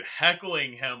started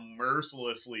heckling him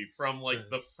mercilessly from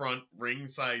like the front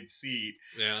ringside seat.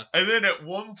 Yeah. And then at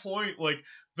one point, like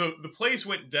the place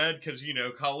went dead because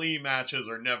Kali matches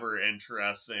are never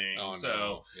interesting. Oh so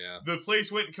no. Yeah. the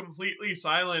place went completely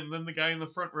silent. And then the guy in the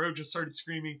front row just started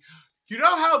screaming, "You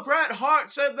know how Bret Hart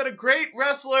said that a great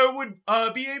wrestler would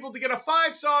be able to get a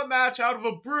 5-star match out of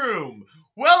a broom?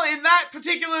 Well, in that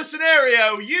particular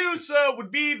scenario, you, sir,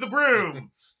 would be the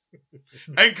broom."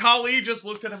 And Kali just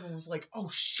looked at him and was like, "Oh,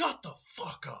 shut the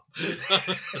fuck up."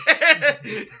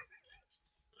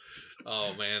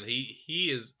 Oh man, he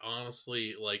is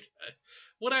honestly like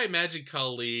what I imagine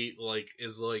Kali like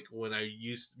is like when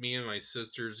me and my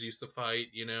sisters used to fight,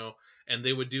 and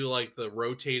they would do like the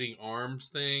rotating arms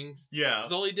things. Yeah.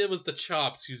 Because all he did was the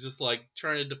chops. He was just like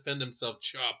trying to defend himself,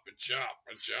 chop and chop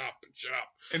and chop and chop.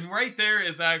 And right there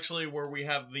is actually where we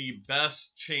have the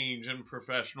best change in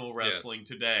professional wrestling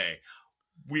today.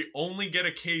 We only get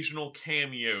occasional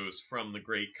cameos from the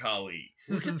great Kali.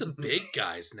 Look at the big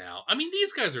guys now. I mean,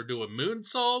 these guys are doing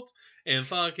moonsaults and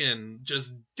fucking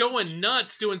just going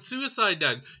nuts, doing suicide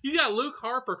dives. You got Luke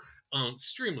Harper,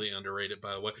 extremely underrated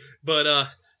by the way, but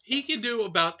he can do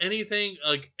about anything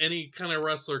like any kind of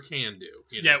wrestler can do.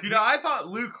 Yeah. I thought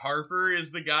Luke Harper is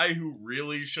the guy who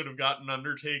really should have gotten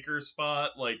Undertaker's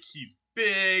spot. Like, he's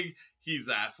big, he's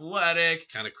athletic,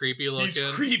 Kind of creepy looking.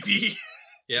 he's creepy.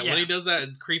 Yeah, when he does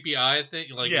that creepy eye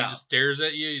thing, like Yeah. he just stares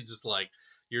at you,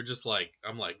 you're just like,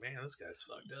 I'm like, man, this guy's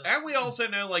fucked up. And we also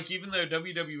know, like, even though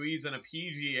WWE's in a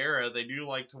PG era, they do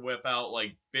like to whip out,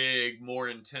 like, big, more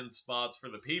intense spots for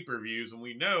the pay-per-views, and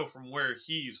we know from where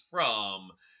he's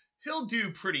from, he'll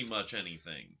do pretty much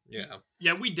anything. Yeah.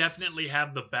 Yeah, we definitely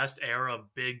have the best era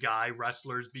of big guy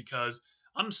wrestlers because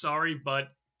I'm sorry, but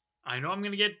I know I'm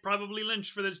going to get probably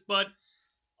lynched for this, but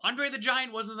Andre the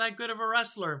Giant wasn't that good of a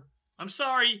wrestler. I'm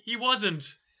sorry, he wasn't.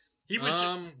 He was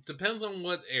Depends on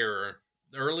what era.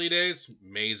 The early days,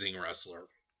 amazing wrestler.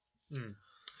 Hmm.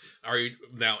 Are you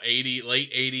now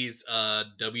late 80s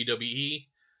WWE?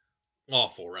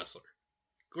 Awful wrestler.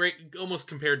 Great, almost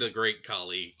compared to Great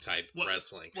Khali type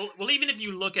wrestling. Well, even if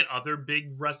you look at other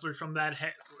big wrestlers from that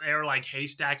era, like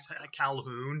Haystacks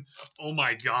Calhoun, oh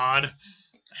my god.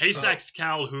 Haystacks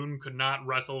Calhoun could not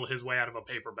wrestle his way out of a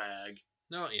paper bag.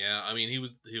 No, yeah, I mean he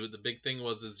was the big thing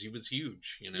was he was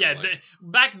huge, you know. Yeah, like,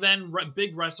 back then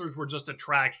big wrestlers were just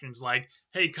attractions. Like,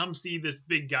 hey, come see this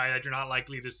big guy that you're not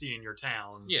likely to see in your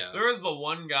town. yeah. There was the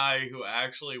one guy who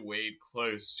actually weighed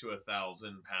close to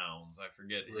 1,000 pounds. I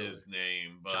forget his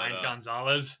name, but Giant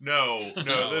Gonzalez. No,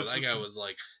 that guy was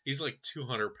like he's like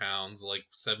 200 pounds, like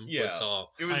 7 foot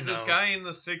tall. It was I this know. guy in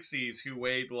the 60s who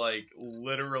weighed like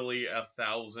literally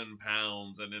 1,000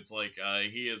 pounds, and it's like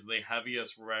he is the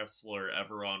heaviest wrestler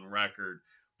ever on record.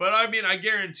 But I mean, I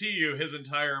guarantee you, his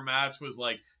entire match was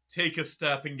like take a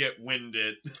step and get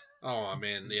winded. Oh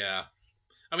man, yeah.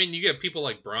 I mean, you get people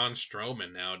like Braun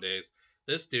Strowman nowadays.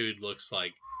 This dude looks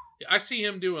like I see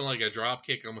him doing like a drop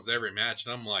kick almost every match,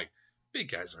 and I'm like, big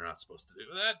guys are not supposed to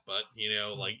do that, but you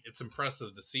know, like it's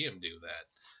impressive to see him do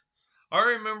that.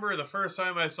 I remember the first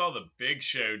time I saw the Big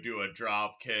Show do a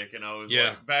drop kick, and I was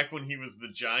like, back when he was the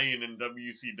Giant in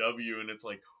WCW, and it's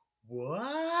like, what?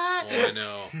 Oh, I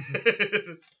know.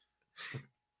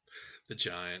 The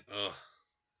Giant. Ugh.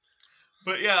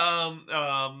 But yeah,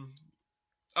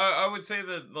 I would say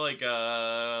that like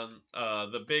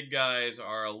the big guys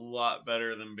are a lot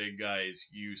better than big guys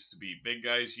used to be. Big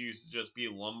guys used to just be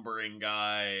lumbering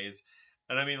guys,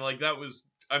 and I mean like that was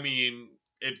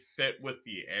it fit with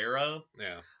the era.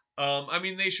 Yeah. I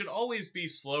mean they should always be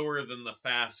slower than the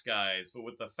fast guys, but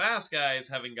with the fast guys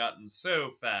having gotten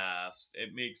so fast,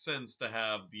 it makes sense to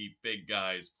have the big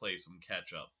guys play some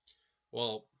catch up.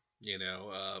 Well, you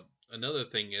know, another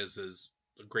thing is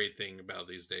the great thing about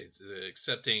these days is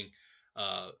accepting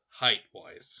height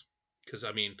wise, because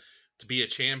I mean to be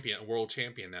a world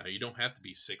champion now, you don't have to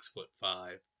be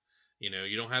 6'5". You know,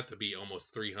 you don't have to be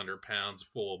almost 300 pounds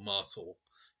full of muscle.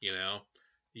 You know,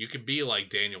 you could be like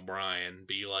Daniel Bryan,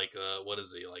 be like what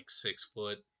is he, like 6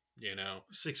 foot? You know,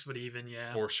 6 foot even,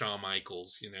 yeah. or Shawn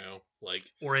Michaels. You know, like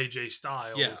or AJ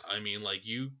Styles. yeah. I mean, like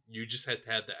you just had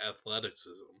to have the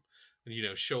athleticism. You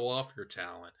know, show off your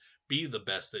talent. Be the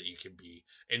best that you can be,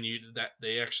 and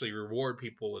they actually reward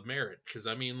people with merit. Because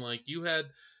I mean, like you had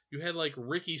like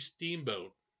Ricky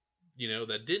Steamboat, you know,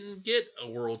 that didn't get a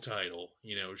world title,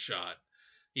 you know, shot,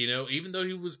 you know, even though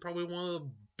he was probably one of the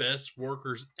best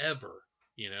workers ever,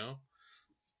 you know.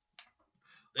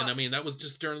 And I mean, that was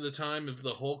just during the time of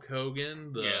the Hulk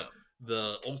Hogan,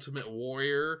 the Ultimate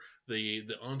Warrior,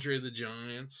 the Andre the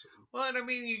Giant. Well, and I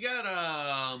mean, you got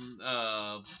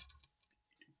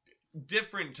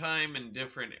different time and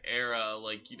different era.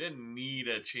 Like you didn't need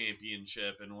a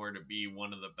championship in order to be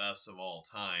one of the best of all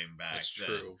time back That's then.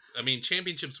 true. I mean,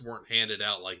 championships weren't handed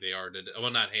out like they are today.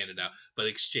 Well, not handed out, but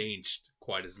exchanged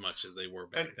quite as much as they were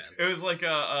back then. It was like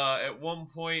at one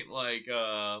point like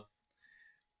I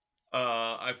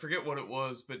forget what it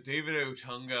was, but David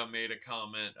Otunga made a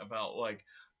comment about like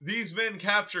these men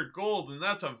captured gold and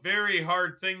that's a very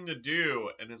hard thing to do,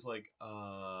 and it's like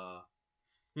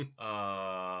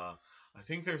I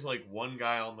think there's like one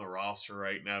guy on the roster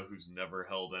right now who's never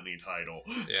held any title.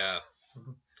 Yeah.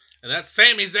 And that's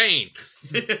Sami Zayn.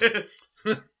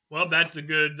 Well,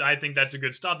 I think that's a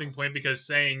good stopping point, because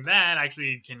saying that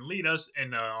actually can lead us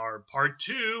in our part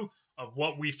 2 of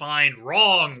what we find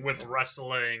wrong with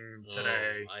wrestling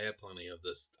today. I have plenty of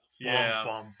this stuff. Yeah.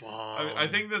 Bum, bum, bum. I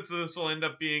think that this will end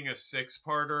up being a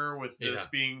 6-parter, with this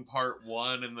being part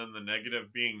 1 and then the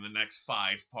negative being the next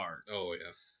 5 parts. Oh,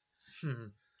 yeah. Hmm.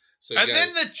 So and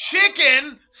then the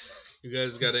chicken! You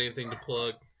guys got anything to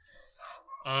plug?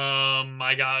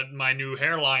 I got my new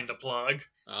hairline to plug.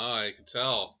 Oh, I can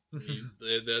tell.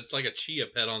 That's like a chia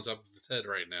pet on top of his head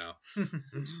right now.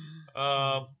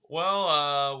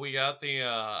 We got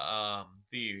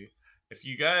the if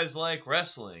you guys like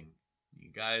wrestling,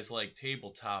 you guys like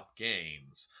tabletop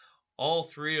games, all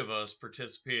 3 of us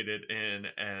participated in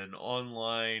an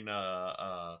online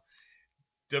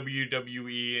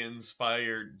WWE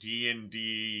inspired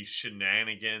D&D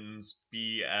shenanigans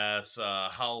BS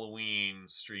Halloween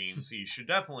stream. So you should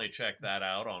definitely check that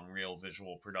out on Real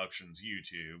Visual Productions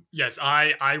YouTube. Yes,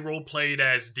 I role played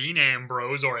as Dean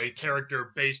Ambrose, or a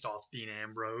character based off Dean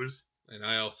Ambrose. And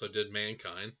I also did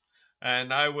Mankind.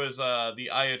 And I was the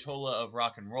Ayatollah of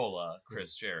Rock and Rolla,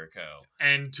 Chris Jericho.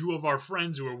 And two of our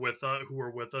friends who were with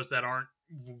us that aren't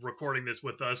recording this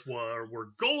with us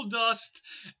were Goldust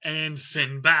and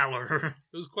Finn Balor.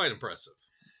 It was quite impressive.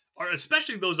 Or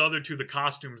especially those other two, the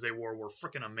costumes they wore were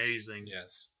freaking amazing.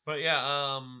 Yes. But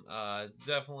yeah,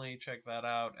 definitely check that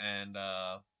out. And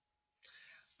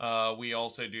we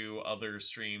also do other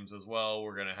streams as well.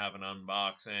 We're gonna have an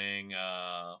unboxing,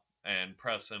 and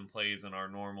Preston plays in our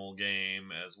normal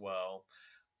game as well.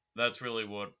 That's really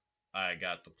what I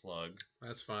got to plug.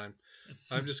 That's fine.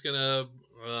 I'm just gonna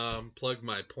plug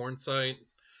my porn site.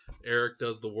 Eric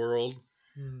Does the World.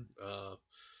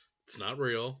 It's not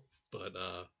real, but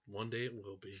one day it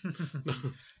will be.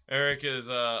 Eric is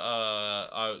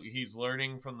he's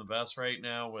learning from the best right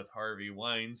now with Harvey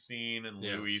Weinstein and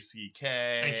Louis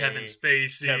C.K. and Kevin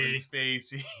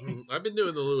Spacey. I've been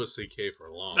doing the Louis C.K. for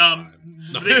a long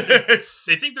time.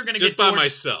 They think they're gonna just get by George,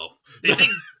 myself. They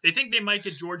think they might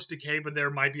get George Takei, but there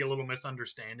might be a little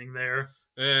misunderstanding there.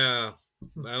 Yeah,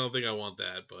 I don't think I want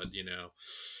that, but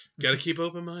got to keep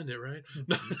open-minded, right?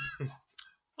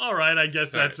 All right, I guess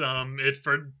that's it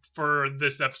for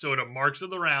this episode of Marks of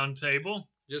the Round Table.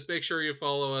 Just make sure you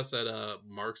follow us at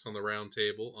Marks on the Round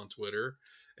Table on Twitter,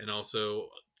 and also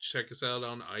check us out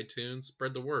on iTunes.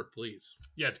 Spread the word, please.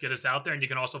 Yes, get us out there, and you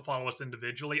can also follow us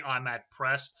individually. I'm at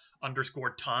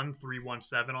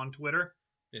press_ton317 on Twitter.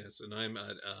 Yes, and I'm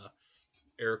at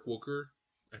Eric Wooker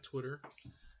at Twitter.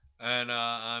 And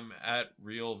I'm at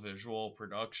Real Visual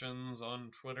Productions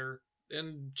on Twitter.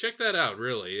 And check that out.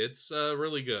 Really, it's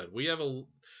really good. We have a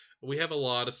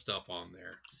lot of stuff on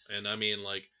there, and I mean,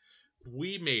 like,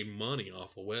 we made money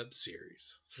off a web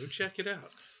series, so check it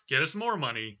out. Get us more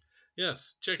money.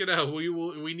 Yes, check it out.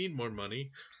 We need more money,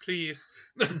 please.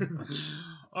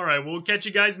 All right, we'll catch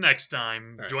you guys next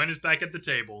time. All right. Join us back at the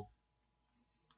table.